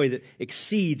joy that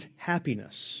exceeds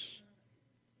happiness.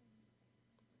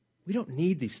 We don't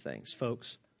need these things,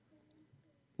 folks.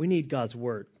 We need God's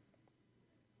Word.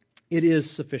 It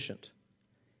is sufficient.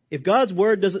 If God's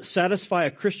Word doesn't satisfy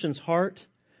a Christian's heart,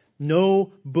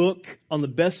 no book on the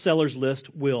bestsellers list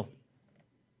will.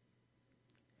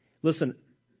 Listen,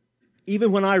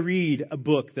 Even when I read a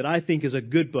book that I think is a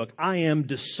good book, I am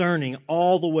discerning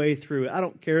all the way through it. I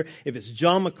don't care if it's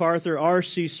John MacArthur,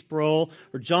 R.C. Sproul,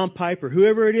 or John Piper,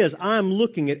 whoever it is. I'm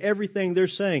looking at everything they're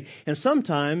saying. And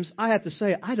sometimes I have to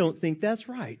say, I don't think that's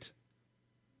right.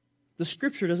 The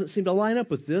Scripture doesn't seem to line up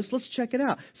with this. Let's check it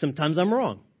out. Sometimes I'm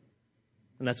wrong.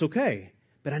 And that's okay.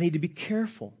 But I need to be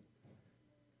careful.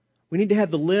 We need to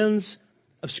have the lens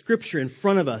of Scripture in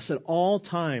front of us at all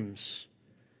times.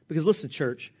 Because listen,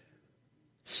 church,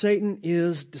 Satan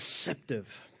is deceptive.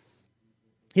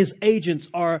 His agents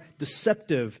are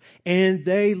deceptive, and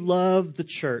they love the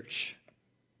church.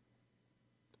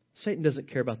 Satan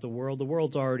doesn't care about the world. The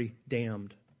world's already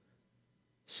damned.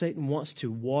 Satan wants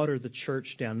to water the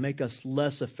church down, make us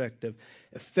less effective,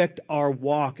 affect our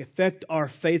walk, affect our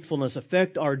faithfulness,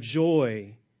 affect our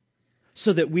joy,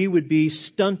 so that we would be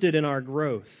stunted in our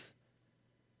growth.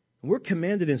 And we're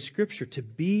commanded in Scripture to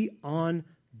be on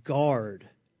guard.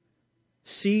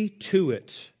 See to it,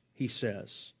 he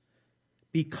says.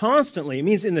 Be constantly. It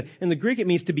means in the Greek it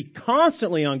means to be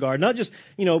constantly on guard, not just,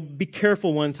 be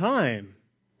careful one time.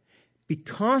 Be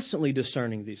constantly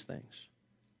discerning these things.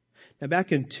 Now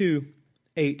back in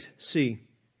 2:8c,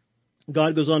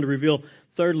 God goes on to reveal,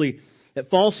 thirdly, that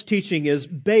false teaching is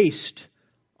based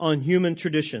on human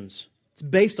traditions. It's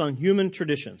based on human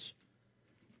traditions.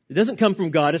 It doesn't come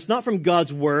from God. It's not from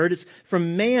God's Word. It's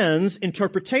from man's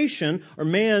interpretation or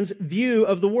man's view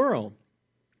of the world.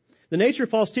 The nature of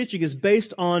false teaching is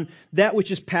based on that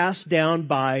which is passed down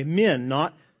by men,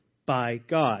 not by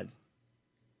God.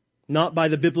 Not by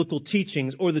the biblical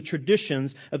teachings or the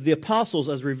traditions of the apostles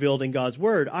as revealed in God's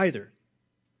Word either.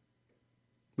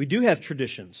 We do have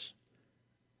traditions.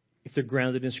 If they're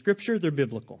grounded in Scripture, they're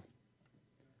biblical.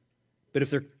 But if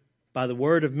they're by the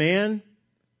word of man,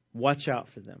 watch out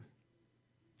for them.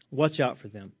 Watch out for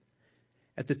them.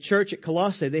 At the church at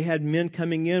Colossae, they had men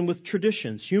coming in with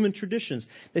traditions, human traditions.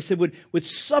 They said would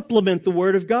supplement the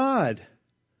Word of God,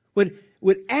 would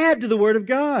add to the Word of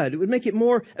God. It would make it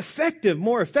more effective,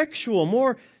 more effectual,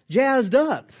 more jazzed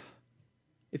up,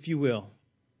 if you will.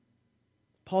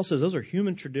 Paul says those are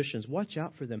human traditions. Watch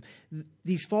out for them.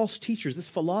 These false teachers, this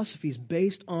philosophy is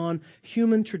based on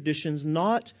human traditions,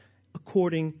 not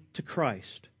according to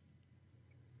Christ.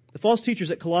 The false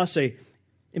teachers at Colossae,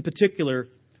 in particular,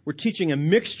 were teaching a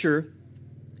mixture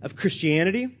of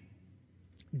Christianity,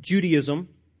 Judaism,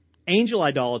 angel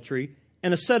idolatry,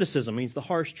 and asceticism, means the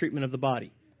harsh treatment of the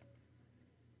body.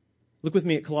 Look with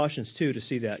me at Colossians 2 to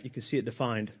see that. You can see it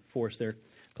defined for us there.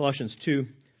 Colossians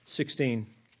 2:16.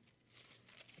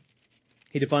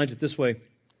 He defines it this way.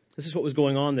 This is what was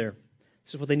going on there.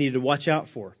 This is what they needed to watch out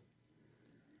for.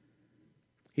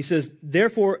 He says,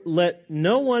 therefore, let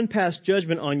no one pass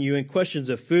judgment on you in questions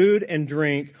of food and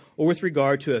drink or with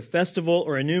regard to a festival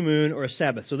or a new moon or a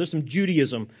Sabbath. So there's some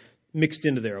Judaism mixed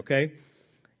into there, okay?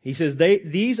 He says,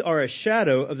 these are a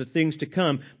shadow of the things to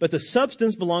come, but the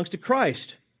substance belongs to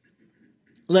Christ.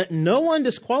 Let no one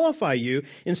disqualify you,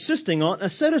 insisting on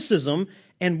asceticism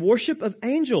and worship of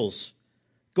angels,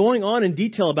 going on in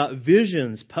detail about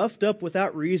visions, puffed up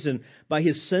without reason by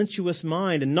his sensuous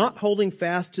mind, and not holding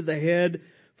fast to the head,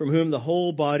 from whom the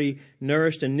whole body,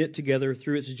 nourished and knit together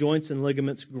through its joints and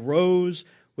ligaments, grows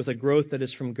with a growth that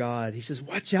is from God. He says,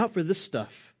 watch out for this stuff.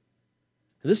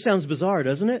 And this sounds bizarre,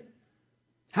 doesn't it?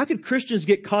 How could Christians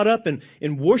get caught up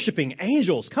in worshiping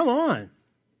angels? Come on.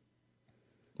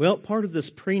 Well, part of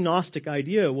this pre-Gnostic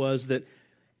idea was that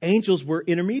angels were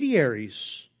intermediaries.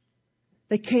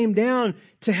 They came down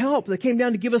to help. They came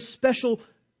down to give us special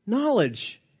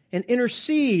knowledge and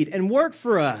intercede and work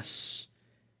for us.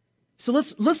 So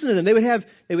let's listen to them. They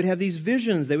would have these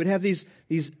visions. They would have these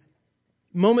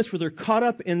moments where they're caught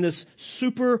up in this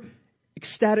super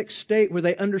ecstatic state where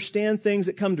they understand things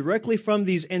that come directly from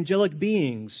these angelic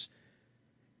beings.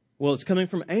 Well, it's coming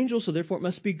from angels, so therefore it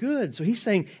must be good. So he's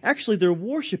saying, actually, they're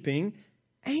worshiping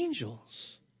angels.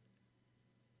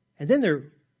 And then they're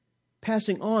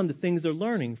passing on the things they're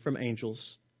learning from angels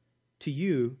to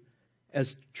you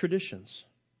as traditions.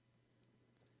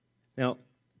 Now,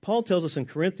 Paul tells us in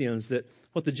Corinthians that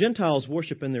what the Gentiles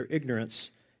worship in their ignorance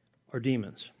are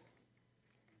demons.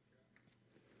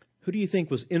 Who do you think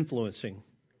was influencing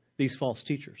these false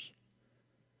teachers?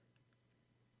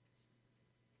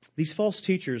 These false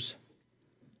teachers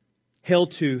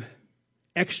held to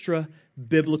extra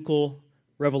biblical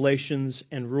revelations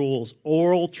and rules,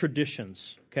 oral traditions.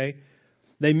 Okay,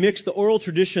 they mixed the oral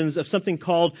traditions of something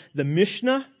called the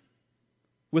Mishnah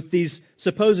with these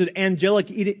supposed angelic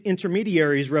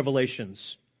intermediaries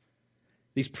revelations,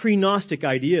 these pre-Gnostic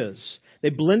ideas. They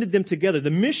blended them together.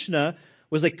 The Mishnah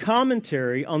was a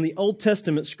commentary on the Old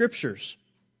Testament scriptures.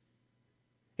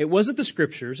 It wasn't the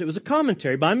Scriptures. It was a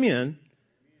commentary by men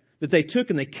that they took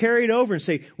and they carried over and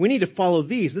say, we need to follow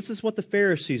these. This is what the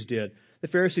Pharisees did. The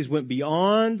Pharisees went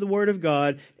beyond the Word of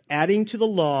God, adding to the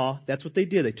law. That's what they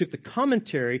did. They took the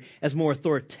commentary as more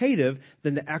authoritative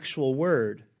than the actual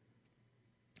Word.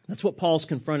 That's what Paul's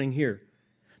confronting here.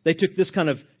 They took this kind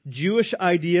of Jewish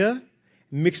idea,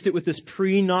 mixed it with this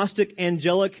pre-Gnostic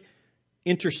angelic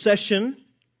intercession,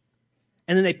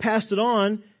 and then they passed it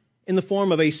on in the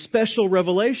form of a special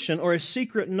revelation or a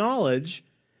secret knowledge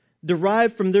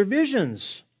derived from their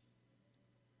visions.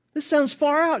 This sounds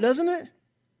far out, doesn't it?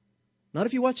 Not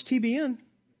if you watch TBN.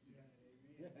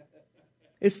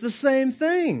 It's the same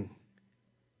thing.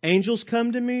 Angels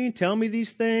come to me, tell me these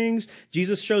things.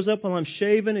 Jesus shows up while I'm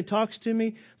shaving and talks to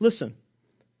me. Listen,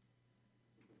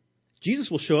 Jesus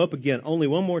will show up again only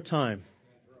one more time.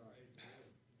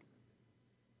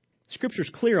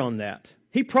 Scripture's clear on that.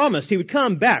 He promised He would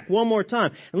come back one more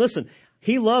time. And listen,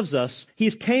 He loves us.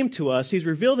 He's came to us. He's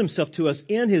revealed Himself to us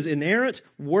in His inerrant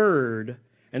Word.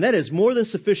 And that is more than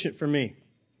sufficient for me.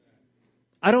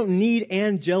 I don't need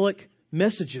angelic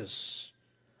messages.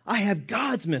 I have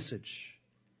God's message.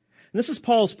 And this is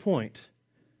Paul's point.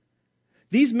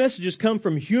 These messages come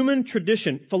from human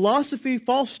tradition. Philosophy,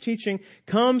 false teaching,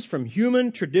 comes from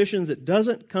human traditions. It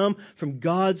doesn't come from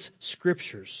God's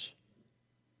Scriptures.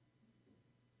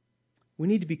 We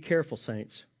need to be careful,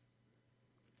 saints.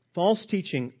 False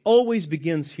teaching always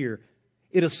begins here.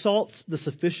 It assaults the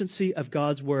sufficiency of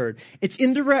God's Word. It's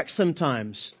indirect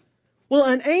sometimes. Well,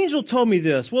 an angel told me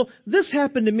this. Well, this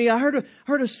happened to me. I heard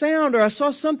a sound, or I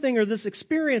saw something, or this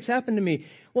experience happened to me.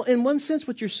 Well, in one sense,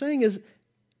 what you're saying is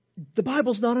the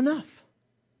Bible's not enough.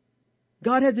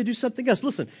 God had to do something else.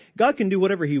 Listen, God can do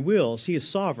whatever He wills. He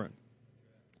is sovereign.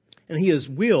 And He has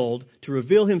willed to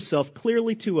reveal Himself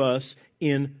clearly to us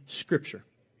in Scripture.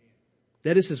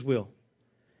 That is His will.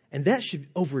 And that should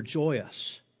overjoy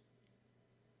us.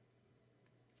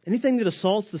 Anything that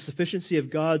assaults the sufficiency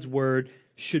of God's Word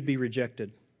should be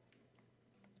rejected.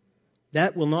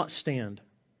 That will not stand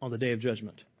on the day of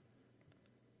judgment.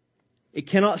 It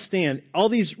cannot stand. All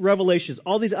these revelations,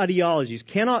 all these ideologies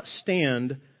cannot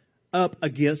stand up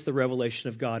against the revelation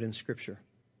of God in Scripture.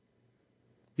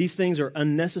 These things are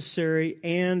unnecessary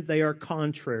and they are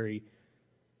contrary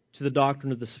to the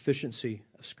doctrine of the sufficiency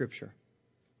of Scripture.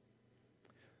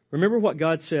 Remember what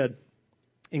God said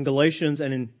in Galatians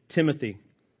and in Timothy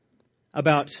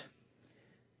about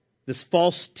these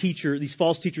false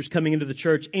teachers coming into the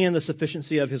church and the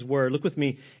sufficiency of His Word. Look with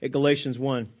me at Galatians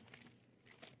 1.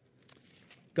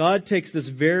 God takes this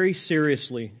very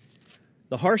seriously.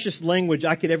 The harshest language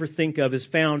I could ever think of is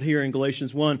found here in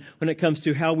Galatians 1 when it comes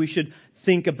to how we should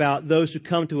think about those who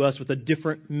come to us with a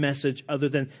different message other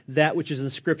than that which is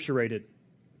inscripturated.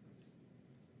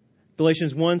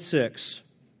 Galatians 1:6.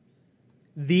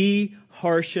 The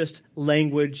harshest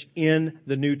language in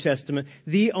the New Testament.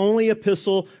 The only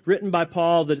epistle written by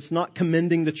Paul that it's not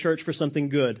commending the church for something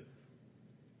good.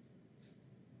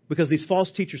 Because these false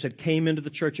teachers had came into the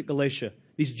church at Galatia.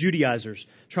 These Judaizers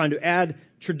trying to add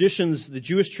traditions, the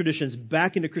Jewish traditions,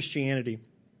 back into Christianity.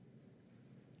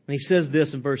 And he says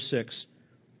this in verse 6.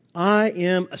 I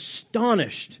am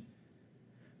astonished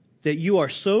that you are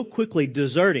so quickly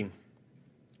deserting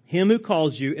Him who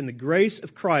calls you in the grace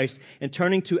of Christ and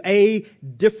turning to a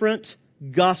different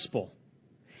gospel.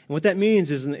 And what that means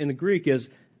is in the Greek is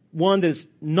one that is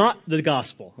not the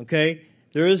gospel. Okay?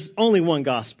 There is only one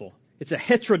gospel. It's a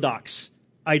heterodox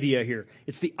idea here.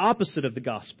 It's the opposite of the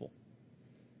gospel.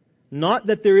 Not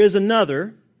that there is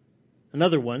another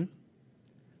one,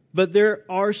 but there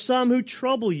are some who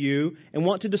trouble you and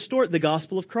want to distort the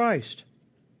gospel of Christ.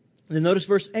 And then notice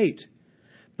verse 8.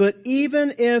 But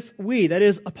even if we, that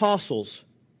is apostles,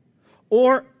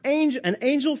 or an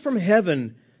angel from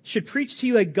heaven should preach to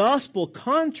you a gospel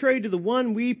contrary to the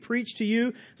one we preach to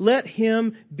you, let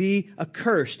him be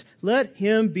accursed. Let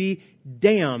him be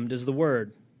damned is the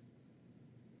word.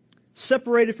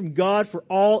 Separated from God for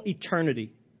all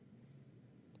eternity.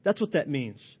 That's what that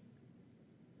means.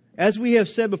 As we have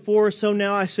said before, so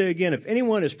now I say again, if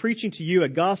anyone is preaching to you a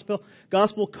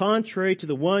gospel contrary to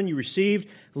the one you received,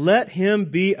 let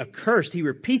him be accursed. He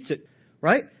repeats it,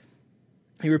 right?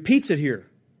 He repeats it here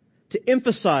to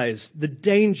emphasize the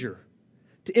danger,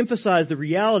 to emphasize the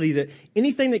reality that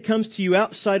anything that comes to you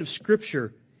outside of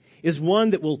Scripture is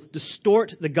one that will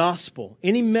distort the gospel.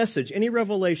 Any message, any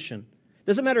revelation.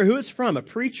 Doesn't matter who it's from, a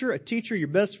preacher, a teacher, your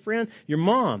best friend, your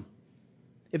mom.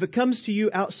 If it comes to you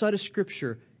outside of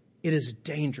Scripture, it is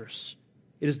dangerous.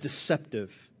 It is deceptive.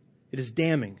 It is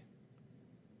damning.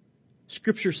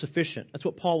 Scripture is sufficient. That's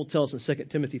what Paul will tell us in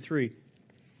 2 Timothy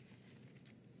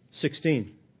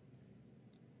 3:16.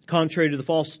 Contrary to the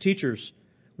false teachers,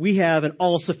 we have an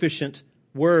all-sufficient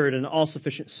Word and an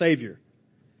all-sufficient Savior.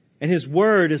 And His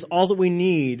Word is all that we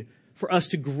need for us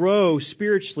to grow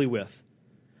spiritually with.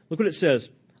 Look what it says.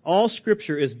 All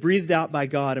Scripture is breathed out by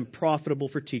God and profitable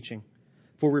for teaching,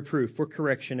 for reproof, for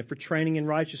correction, and for training in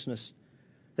righteousness,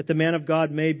 that the man of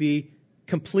God may be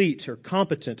complete or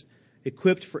competent,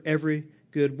 equipped for every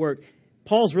good work.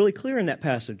 Paul's really clear in that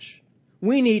passage.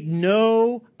 We need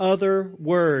no other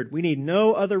word. We need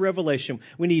no other revelation.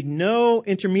 We need no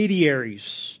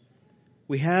intermediaries.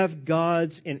 We have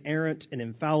God's inerrant and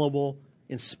infallible,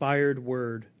 inspired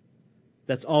Word.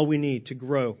 That's all we need to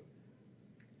grow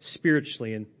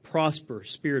spiritually and prosper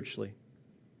spiritually.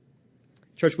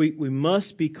 Church, we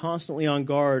must be constantly on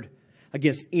guard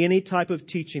against any type of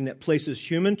teaching that places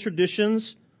human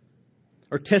traditions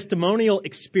or testimonial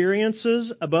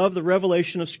experiences above the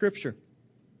revelation of Scripture.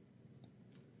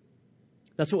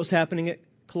 That's what was happening at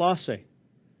Colossae.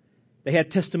 They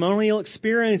had testimonial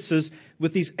experiences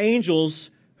with these angels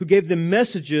who gave them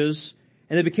messages,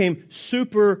 and they became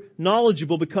super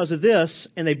knowledgeable because of this,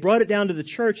 and they brought it down to the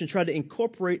church and tried to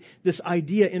incorporate this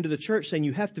idea into the church, saying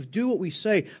you have to do what we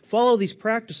say, follow these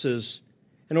practices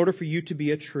in order for you to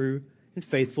be a true and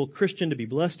faithful Christian, to be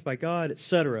blessed by God,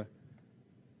 etc.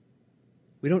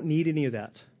 We don't need any of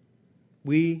that.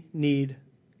 We need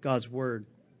God's Word.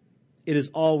 It is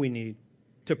all we need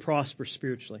to prosper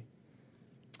spiritually.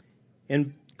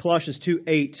 In Colossians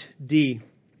 2:8d,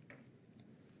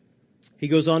 he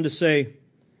goes on to say,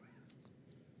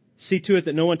 see to it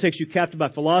that no one takes you captive by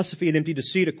philosophy and empty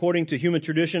deceit according to human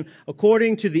tradition,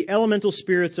 according to the elemental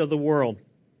spirits of the world.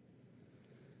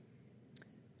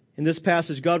 In this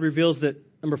passage, God reveals that,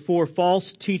 number 4,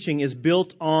 false teaching is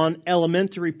built on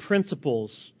elementary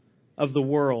principles of the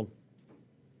world.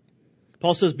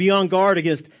 Paul says, be on guard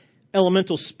against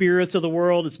elemental spirits of the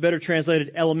world. It's better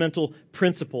translated, elemental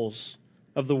principles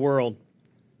of the world.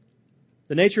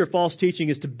 The nature of false teaching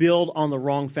is to build on the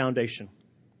wrong foundation.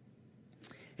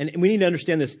 And we need to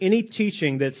understand this. Any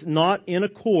teaching that's not in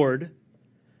accord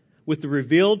with the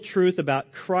revealed truth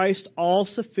about Christ's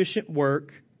all-sufficient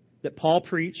work that Paul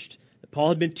preached, that Paul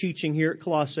had been teaching here at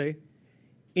Colossae,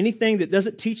 anything that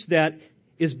doesn't teach that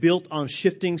is built on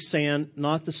shifting sand,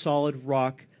 not the solid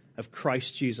rock of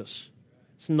Christ Jesus.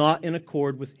 It's not in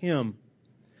accord with Him.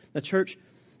 Now, church,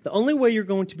 the only way you're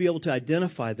going to be able to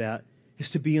identify that is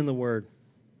to be in the Word.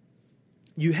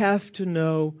 You have to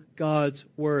know God's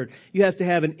Word. You have to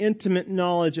have an intimate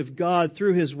knowledge of God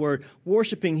through His Word,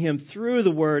 worshiping Him through the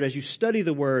Word as you study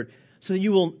the Word, so that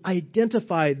you will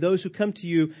identify those who come to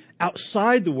you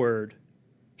outside the Word,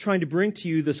 trying to bring to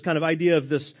you this kind of idea of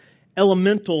this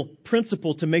elemental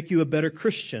principle to make you a better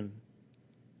Christian.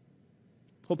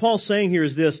 What Paul's saying here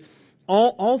is this.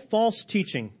 All false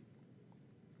teaching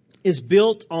is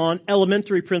built on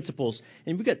elementary principles.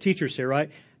 And we've got teachers here, right?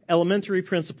 Elementary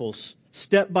principles.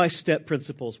 Step-by-step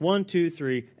principles. 1, 2,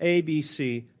 3, A, B,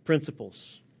 C principles.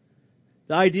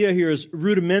 The idea here is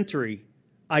rudimentary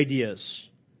ideas.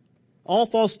 All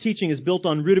false teaching is built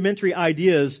on rudimentary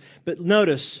ideas, but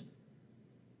notice,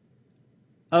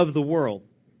 of the world.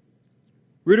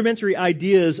 Rudimentary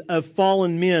ideas of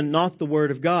fallen men, not the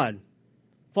Word of God.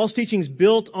 False teaching is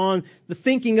built on the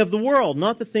thinking of the world,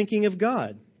 not the thinking of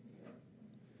God.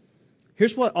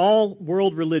 Here's what all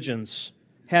world religions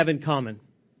have in common.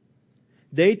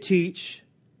 They teach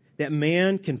that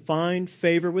man can find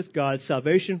favor with God,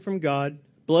 salvation from God,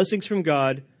 blessings from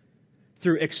God,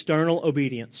 through external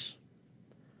obedience.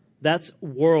 That's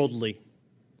worldly.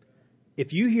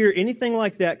 If you hear anything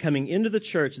like that coming into the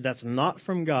church that's not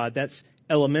from God, that's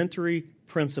elementary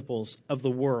principles of the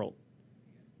world.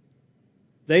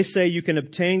 They say you can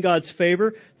obtain God's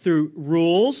favor through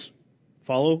rules,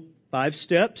 follow 5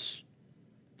 steps,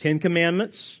 10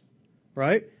 commandments,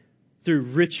 right?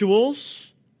 Through rituals,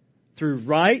 through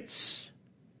rites.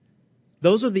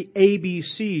 Those are the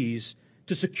ABCs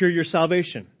to secure your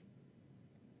salvation.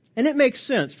 And it makes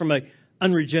sense from an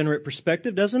unregenerate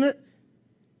perspective, doesn't it?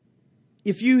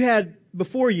 If you had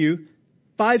before you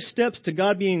 5 steps to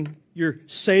God being your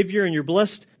Savior and your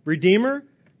blessed Redeemer,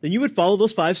 then you would follow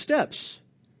those 5 steps.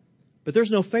 But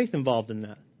there's no faith involved in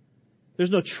that.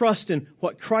 There's no trust in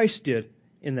what Christ did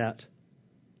in that.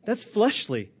 That's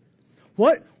fleshly.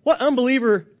 What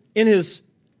unbeliever in his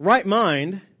right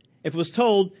mind, if it was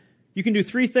told you can do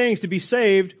 3 things to be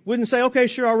saved, wouldn't say, okay,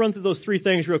 sure, I'll run through those 3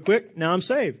 things real quick. Now I'm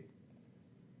saved.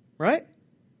 Right?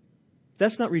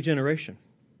 That's not regeneration.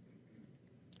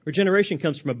 Regeneration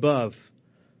comes from above,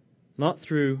 not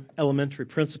through elementary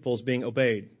principles being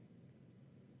obeyed.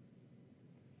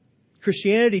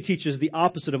 Christianity teaches the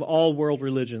opposite of all world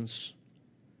religions.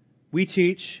 We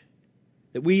teach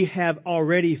that we have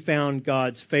already found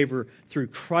God's favor through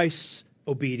Christ's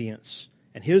obedience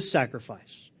and His sacrifice.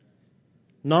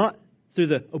 Not through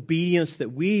the obedience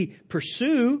that we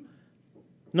pursue,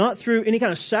 not through any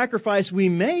kind of sacrifice we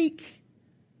make.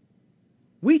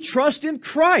 We trust in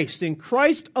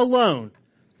Christ alone.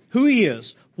 Who He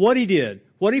is, what He did,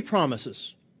 what He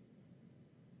promises.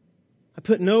 I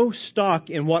put no stock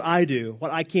in what I do,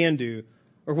 what I can do,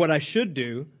 or what I should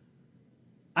do.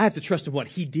 I have to trust in what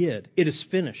He did. It is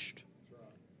finished.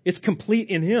 It's complete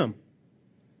in Him.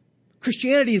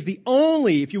 Christianity is the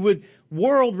only, if you would,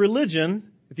 world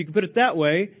religion, if you could put it that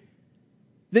way,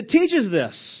 that teaches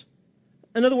this.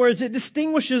 In other words, it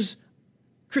distinguishes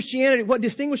Christianity. What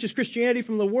distinguishes Christianity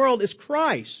from the world is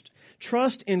Christ.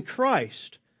 Trust in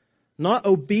Christ, not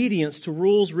obedience to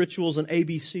rules, rituals, and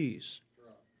ABCs.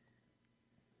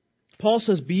 Paul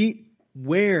says,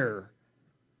 beware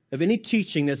of any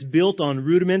teaching that's built on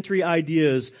rudimentary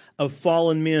ideas of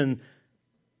fallen men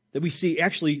that we see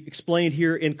actually explained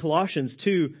here in Colossians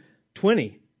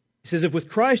 2:20. He says, if with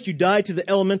Christ you died to the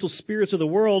elemental spirits of the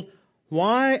world,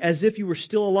 why, as if you were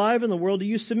still alive in the world, do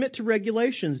you submit to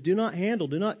regulations? Do not handle,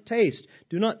 do not taste,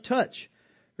 do not touch,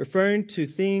 referring to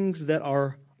things that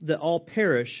all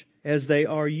perish as they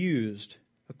are used,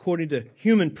 according to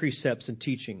human precepts and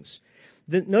teachings.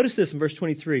 Then notice this in verse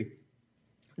 23.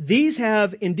 These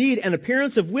have indeed an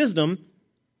appearance of wisdom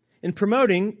in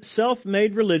promoting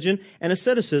self-made religion and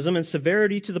asceticism and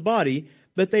severity to the body,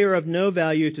 but they are of no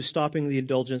value to stopping the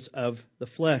indulgence of the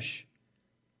flesh.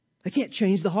 They can't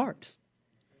change the heart.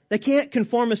 They can't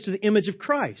conform us to the image of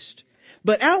Christ.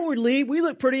 But outwardly, we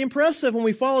look pretty impressive when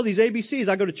we follow these ABCs.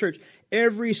 I go to church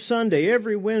every Sunday,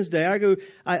 every Wednesday.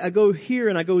 I go here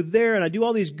and I go there and I do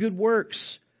all these good works.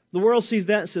 The world sees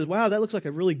that and says, wow, that looks like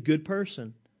a really good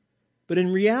person. But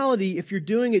in reality, if you're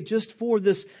doing it just for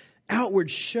this outward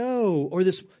show or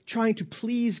this trying to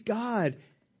please God,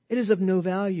 it is of no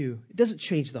value. It doesn't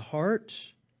change the heart.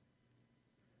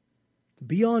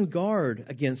 Be on guard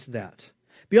against that.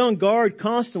 Be on guard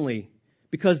constantly,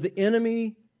 because the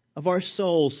enemy of our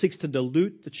soul seeks to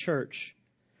dilute the church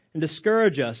and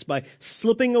discourage us by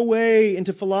slipping away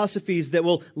into philosophies that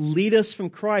will lead us from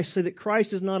Christ, say that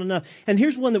Christ is not enough. And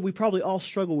here's one that we probably all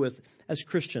struggle with as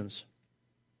Christians.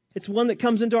 It's one that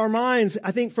comes into our minds,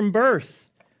 I think, from birth.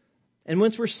 And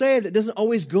once we're saved, it doesn't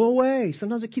always go away.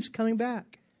 Sometimes it keeps coming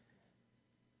back.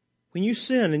 When you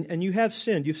sin, and you have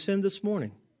sinned, you've sinned this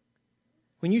morning.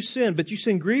 When you sin, but you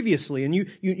sin grievously, and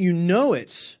you know it,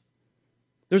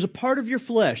 there's a part of your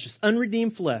flesh, this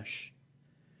unredeemed flesh,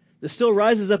 that still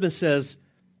rises up and says,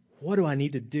 what do I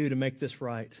need to do to make this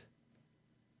right?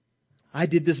 I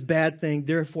did this bad thing,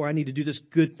 therefore I need to do this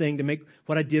good thing to make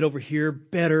what I did over here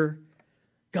better.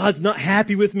 God's not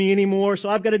happy with me anymore, so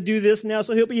I've got to do this now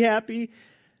so He'll be happy.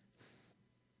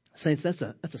 Saints, that's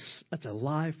a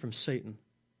lie from Satan.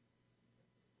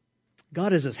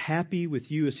 God is as happy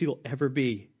with you as He'll ever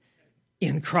be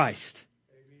in Christ.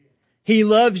 He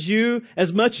loves you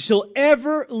as much as He'll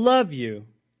ever love you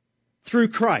through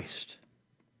Christ.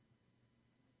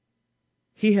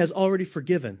 He has already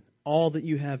forgiven all that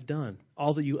you have done,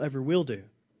 all that you ever will do.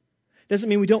 Doesn't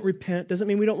mean we don't repent, doesn't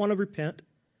mean we don't want to repent.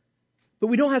 But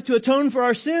we don't have to atone for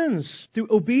our sins through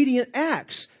obedient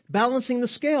acts, balancing the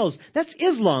scales. That's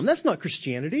Islam. That's not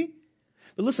Christianity.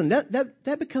 But listen,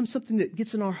 that becomes something that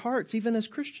gets in our hearts even as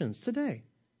Christians today.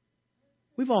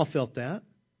 We've all felt that.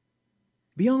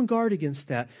 Be on guard against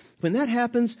that. When that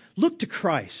happens, look to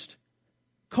Christ.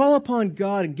 Call upon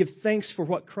God and give thanks for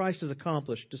what Christ has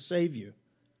accomplished to save you.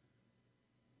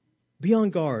 Be on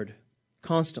guard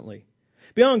constantly.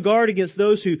 Be on guard against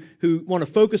those who want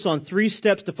to focus on 3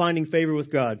 steps to finding favor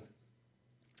with God.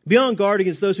 Be on guard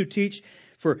against those who teach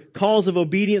for calls of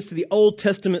obedience to the Old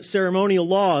Testament ceremonial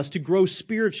laws to grow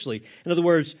spiritually. In other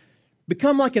words,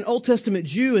 become like an Old Testament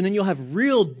Jew and then you'll have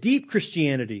real deep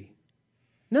Christianity.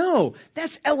 No,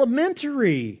 that's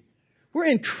elementary. We're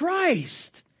in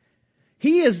Christ.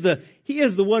 He is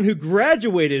the one who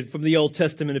graduated from the Old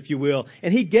Testament, if you will.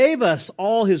 And He gave us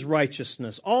all His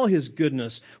righteousness. All His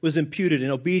goodness was imputed,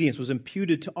 and obedience was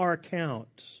imputed to our account.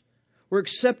 We're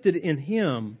accepted in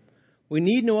Him. We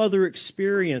need no other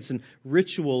experience and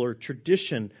ritual or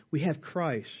tradition. We have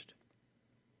Christ.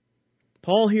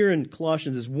 Paul here in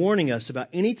Colossians is warning us about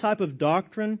any type of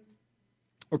doctrine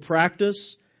or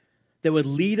practice that would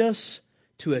lead us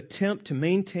to attempt to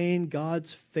maintain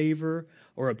God's favor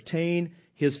or obtain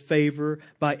His favor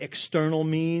by external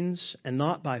means and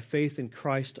not by faith in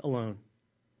Christ alone.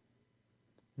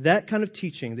 That kind of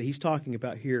teaching that he's talking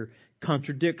about here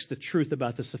contradicts the truth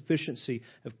about the sufficiency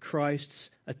of Christ's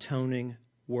atoning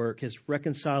work, His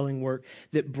reconciling work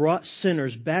that brought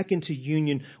sinners back into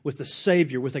union with the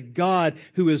Savior, with a God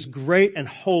who is great and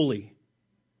holy.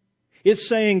 It's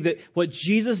saying that what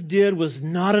Jesus did was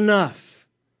not enough.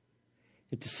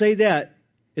 And to say that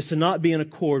is to not be in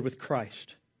accord with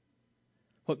Christ.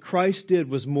 What Christ did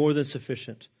was more than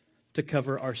sufficient to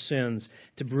cover our sins,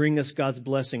 to bring us God's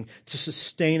blessing, to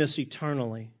sustain us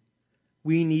eternally.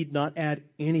 We need not add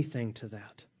anything to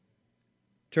that.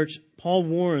 Church, Paul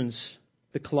warns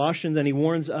the Colossians, and he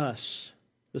warns us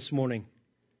this morning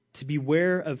to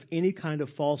beware of any kind of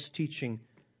false teaching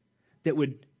that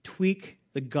would tweak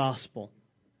the gospel,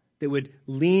 that would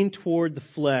lean toward the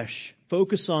flesh,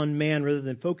 focus on man rather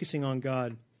than focusing on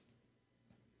God.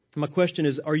 My question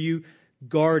is, are you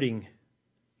guarding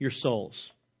your souls?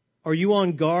 Are you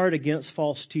on guard against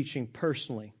false teaching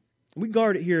personally? We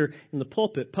guard it here in the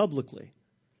pulpit publicly.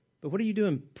 But what are you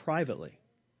doing privately?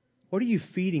 What are you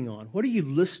feeding on? What are you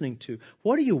listening to?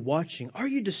 What are you watching? Are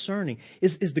you discerning?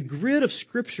 Is the grid of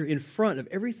Scripture in front of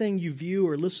everything you view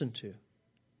or listen to?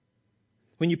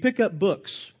 When you pick up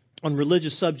books on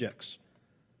religious subjects,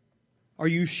 are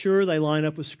you sure they line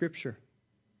up with Scripture?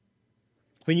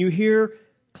 When you hear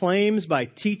claims by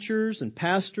teachers and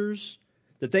pastors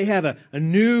that they have a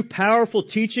new powerful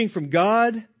teaching from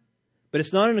God, but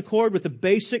it's not in accord with the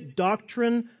basic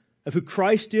doctrine of who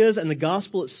Christ is and the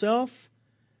gospel itself,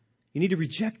 you need to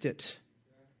reject it.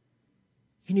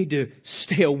 You need to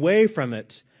stay away from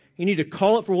it. You need to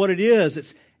call it for what it is.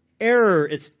 It's error.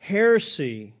 It's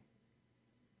heresy.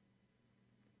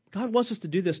 God wants us to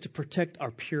do this to protect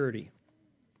our purity.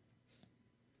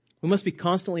 We must be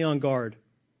constantly on guard.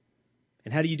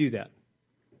 And how do you do that?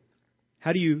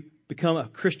 How do you become a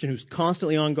Christian who's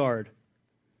constantly on guard?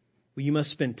 Well, you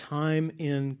must spend time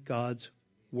in God's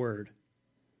Word.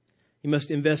 You must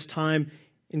invest time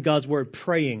in God's Word,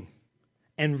 praying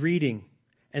and reading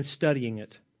and studying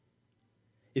it.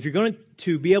 If you're going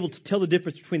to be able to tell the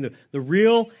difference between the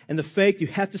real and the fake, you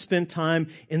have to spend time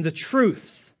in the truth.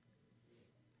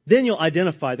 Then you'll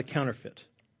identify the counterfeit.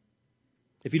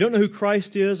 If you don't know who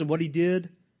Christ is and what He did,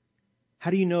 how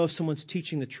do you know if someone's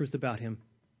teaching the truth about Him?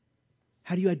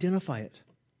 How do you identify it?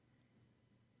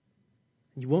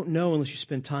 You won't know unless you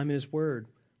spend time in His Word,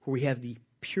 where we have the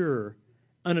pure,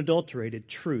 unadulterated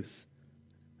truth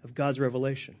of God's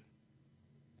revelation.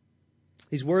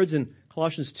 These words in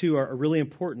Colossians 2 are really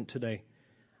important today.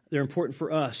 They're important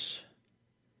for us.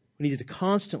 We need to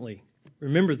constantly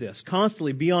remember this,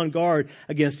 constantly be on guard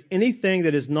against anything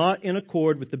that is not in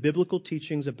accord with the biblical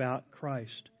teachings about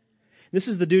Christ. This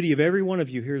is the duty of every one of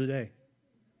you here today.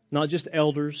 Not just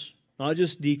elders, not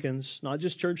just deacons, not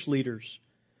just church leaders.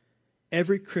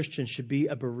 Every Christian should be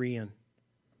a Berean,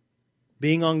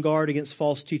 being on guard against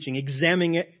false teaching,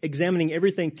 examining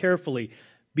everything carefully,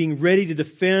 being ready to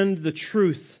defend the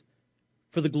truth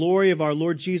for the glory of our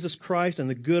Lord Jesus Christ and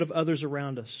the good of others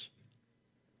around us.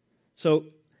 So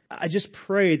I just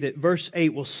pray that verse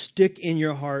 8 will stick in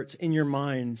your hearts, in your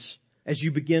minds, as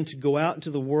you begin to go out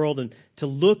into the world and to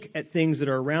look at things that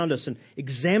are around us and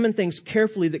examine things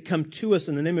carefully that come to us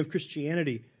in the name of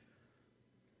Christianity.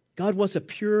 God wants a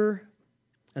pure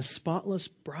and spotless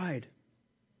bride.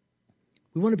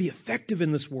 We want to be effective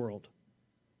in this world.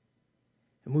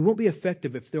 And we won't be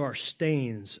effective if there are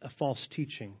stains of false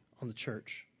teaching on the church.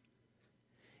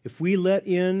 If we let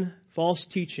in false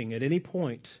teaching at any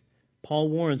point, Paul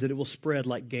warns that it will spread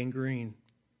like gangrene,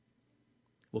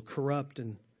 will corrupt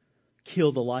and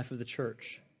kill the life of the church.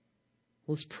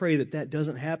 Let's pray that that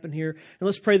doesn't happen here. And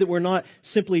let's pray that we're not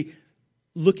simply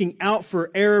looking out for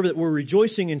error, but we're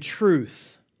rejoicing in truth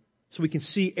so we can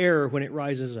see error when it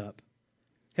rises up.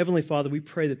 Heavenly Father, we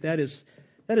pray that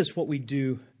is what we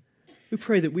do. We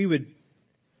pray that we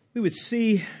would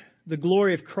see the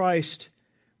glory of Christ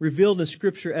revealed in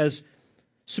Scripture as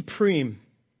supreme,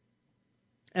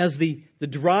 as the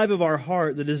drive of our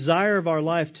heart, the desire of our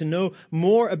life to know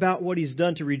more about what He's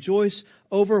done, to rejoice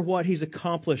over what He's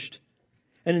accomplished.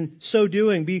 And in so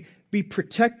doing, be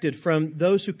protected from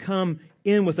those who come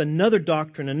in with another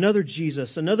doctrine, another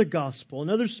Jesus, another gospel,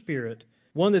 another spirit,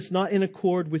 one that's not in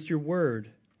accord with your word.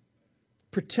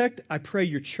 Protect, I pray,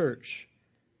 your church,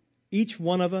 each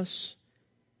one of us,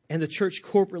 and the church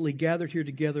corporately gathered here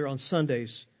together on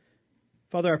Sundays.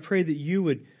 Father, I pray that you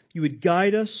would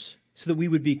guide us so that we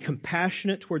would be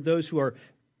compassionate toward those who are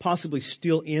possibly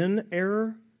still in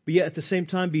error, but yet at the same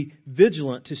time be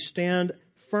vigilant to stand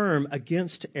firm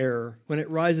against error when it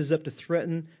rises up to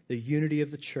threaten the unity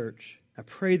of the church. I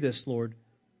pray this, Lord,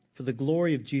 for the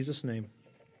glory of Jesus' name.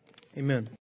 Amen.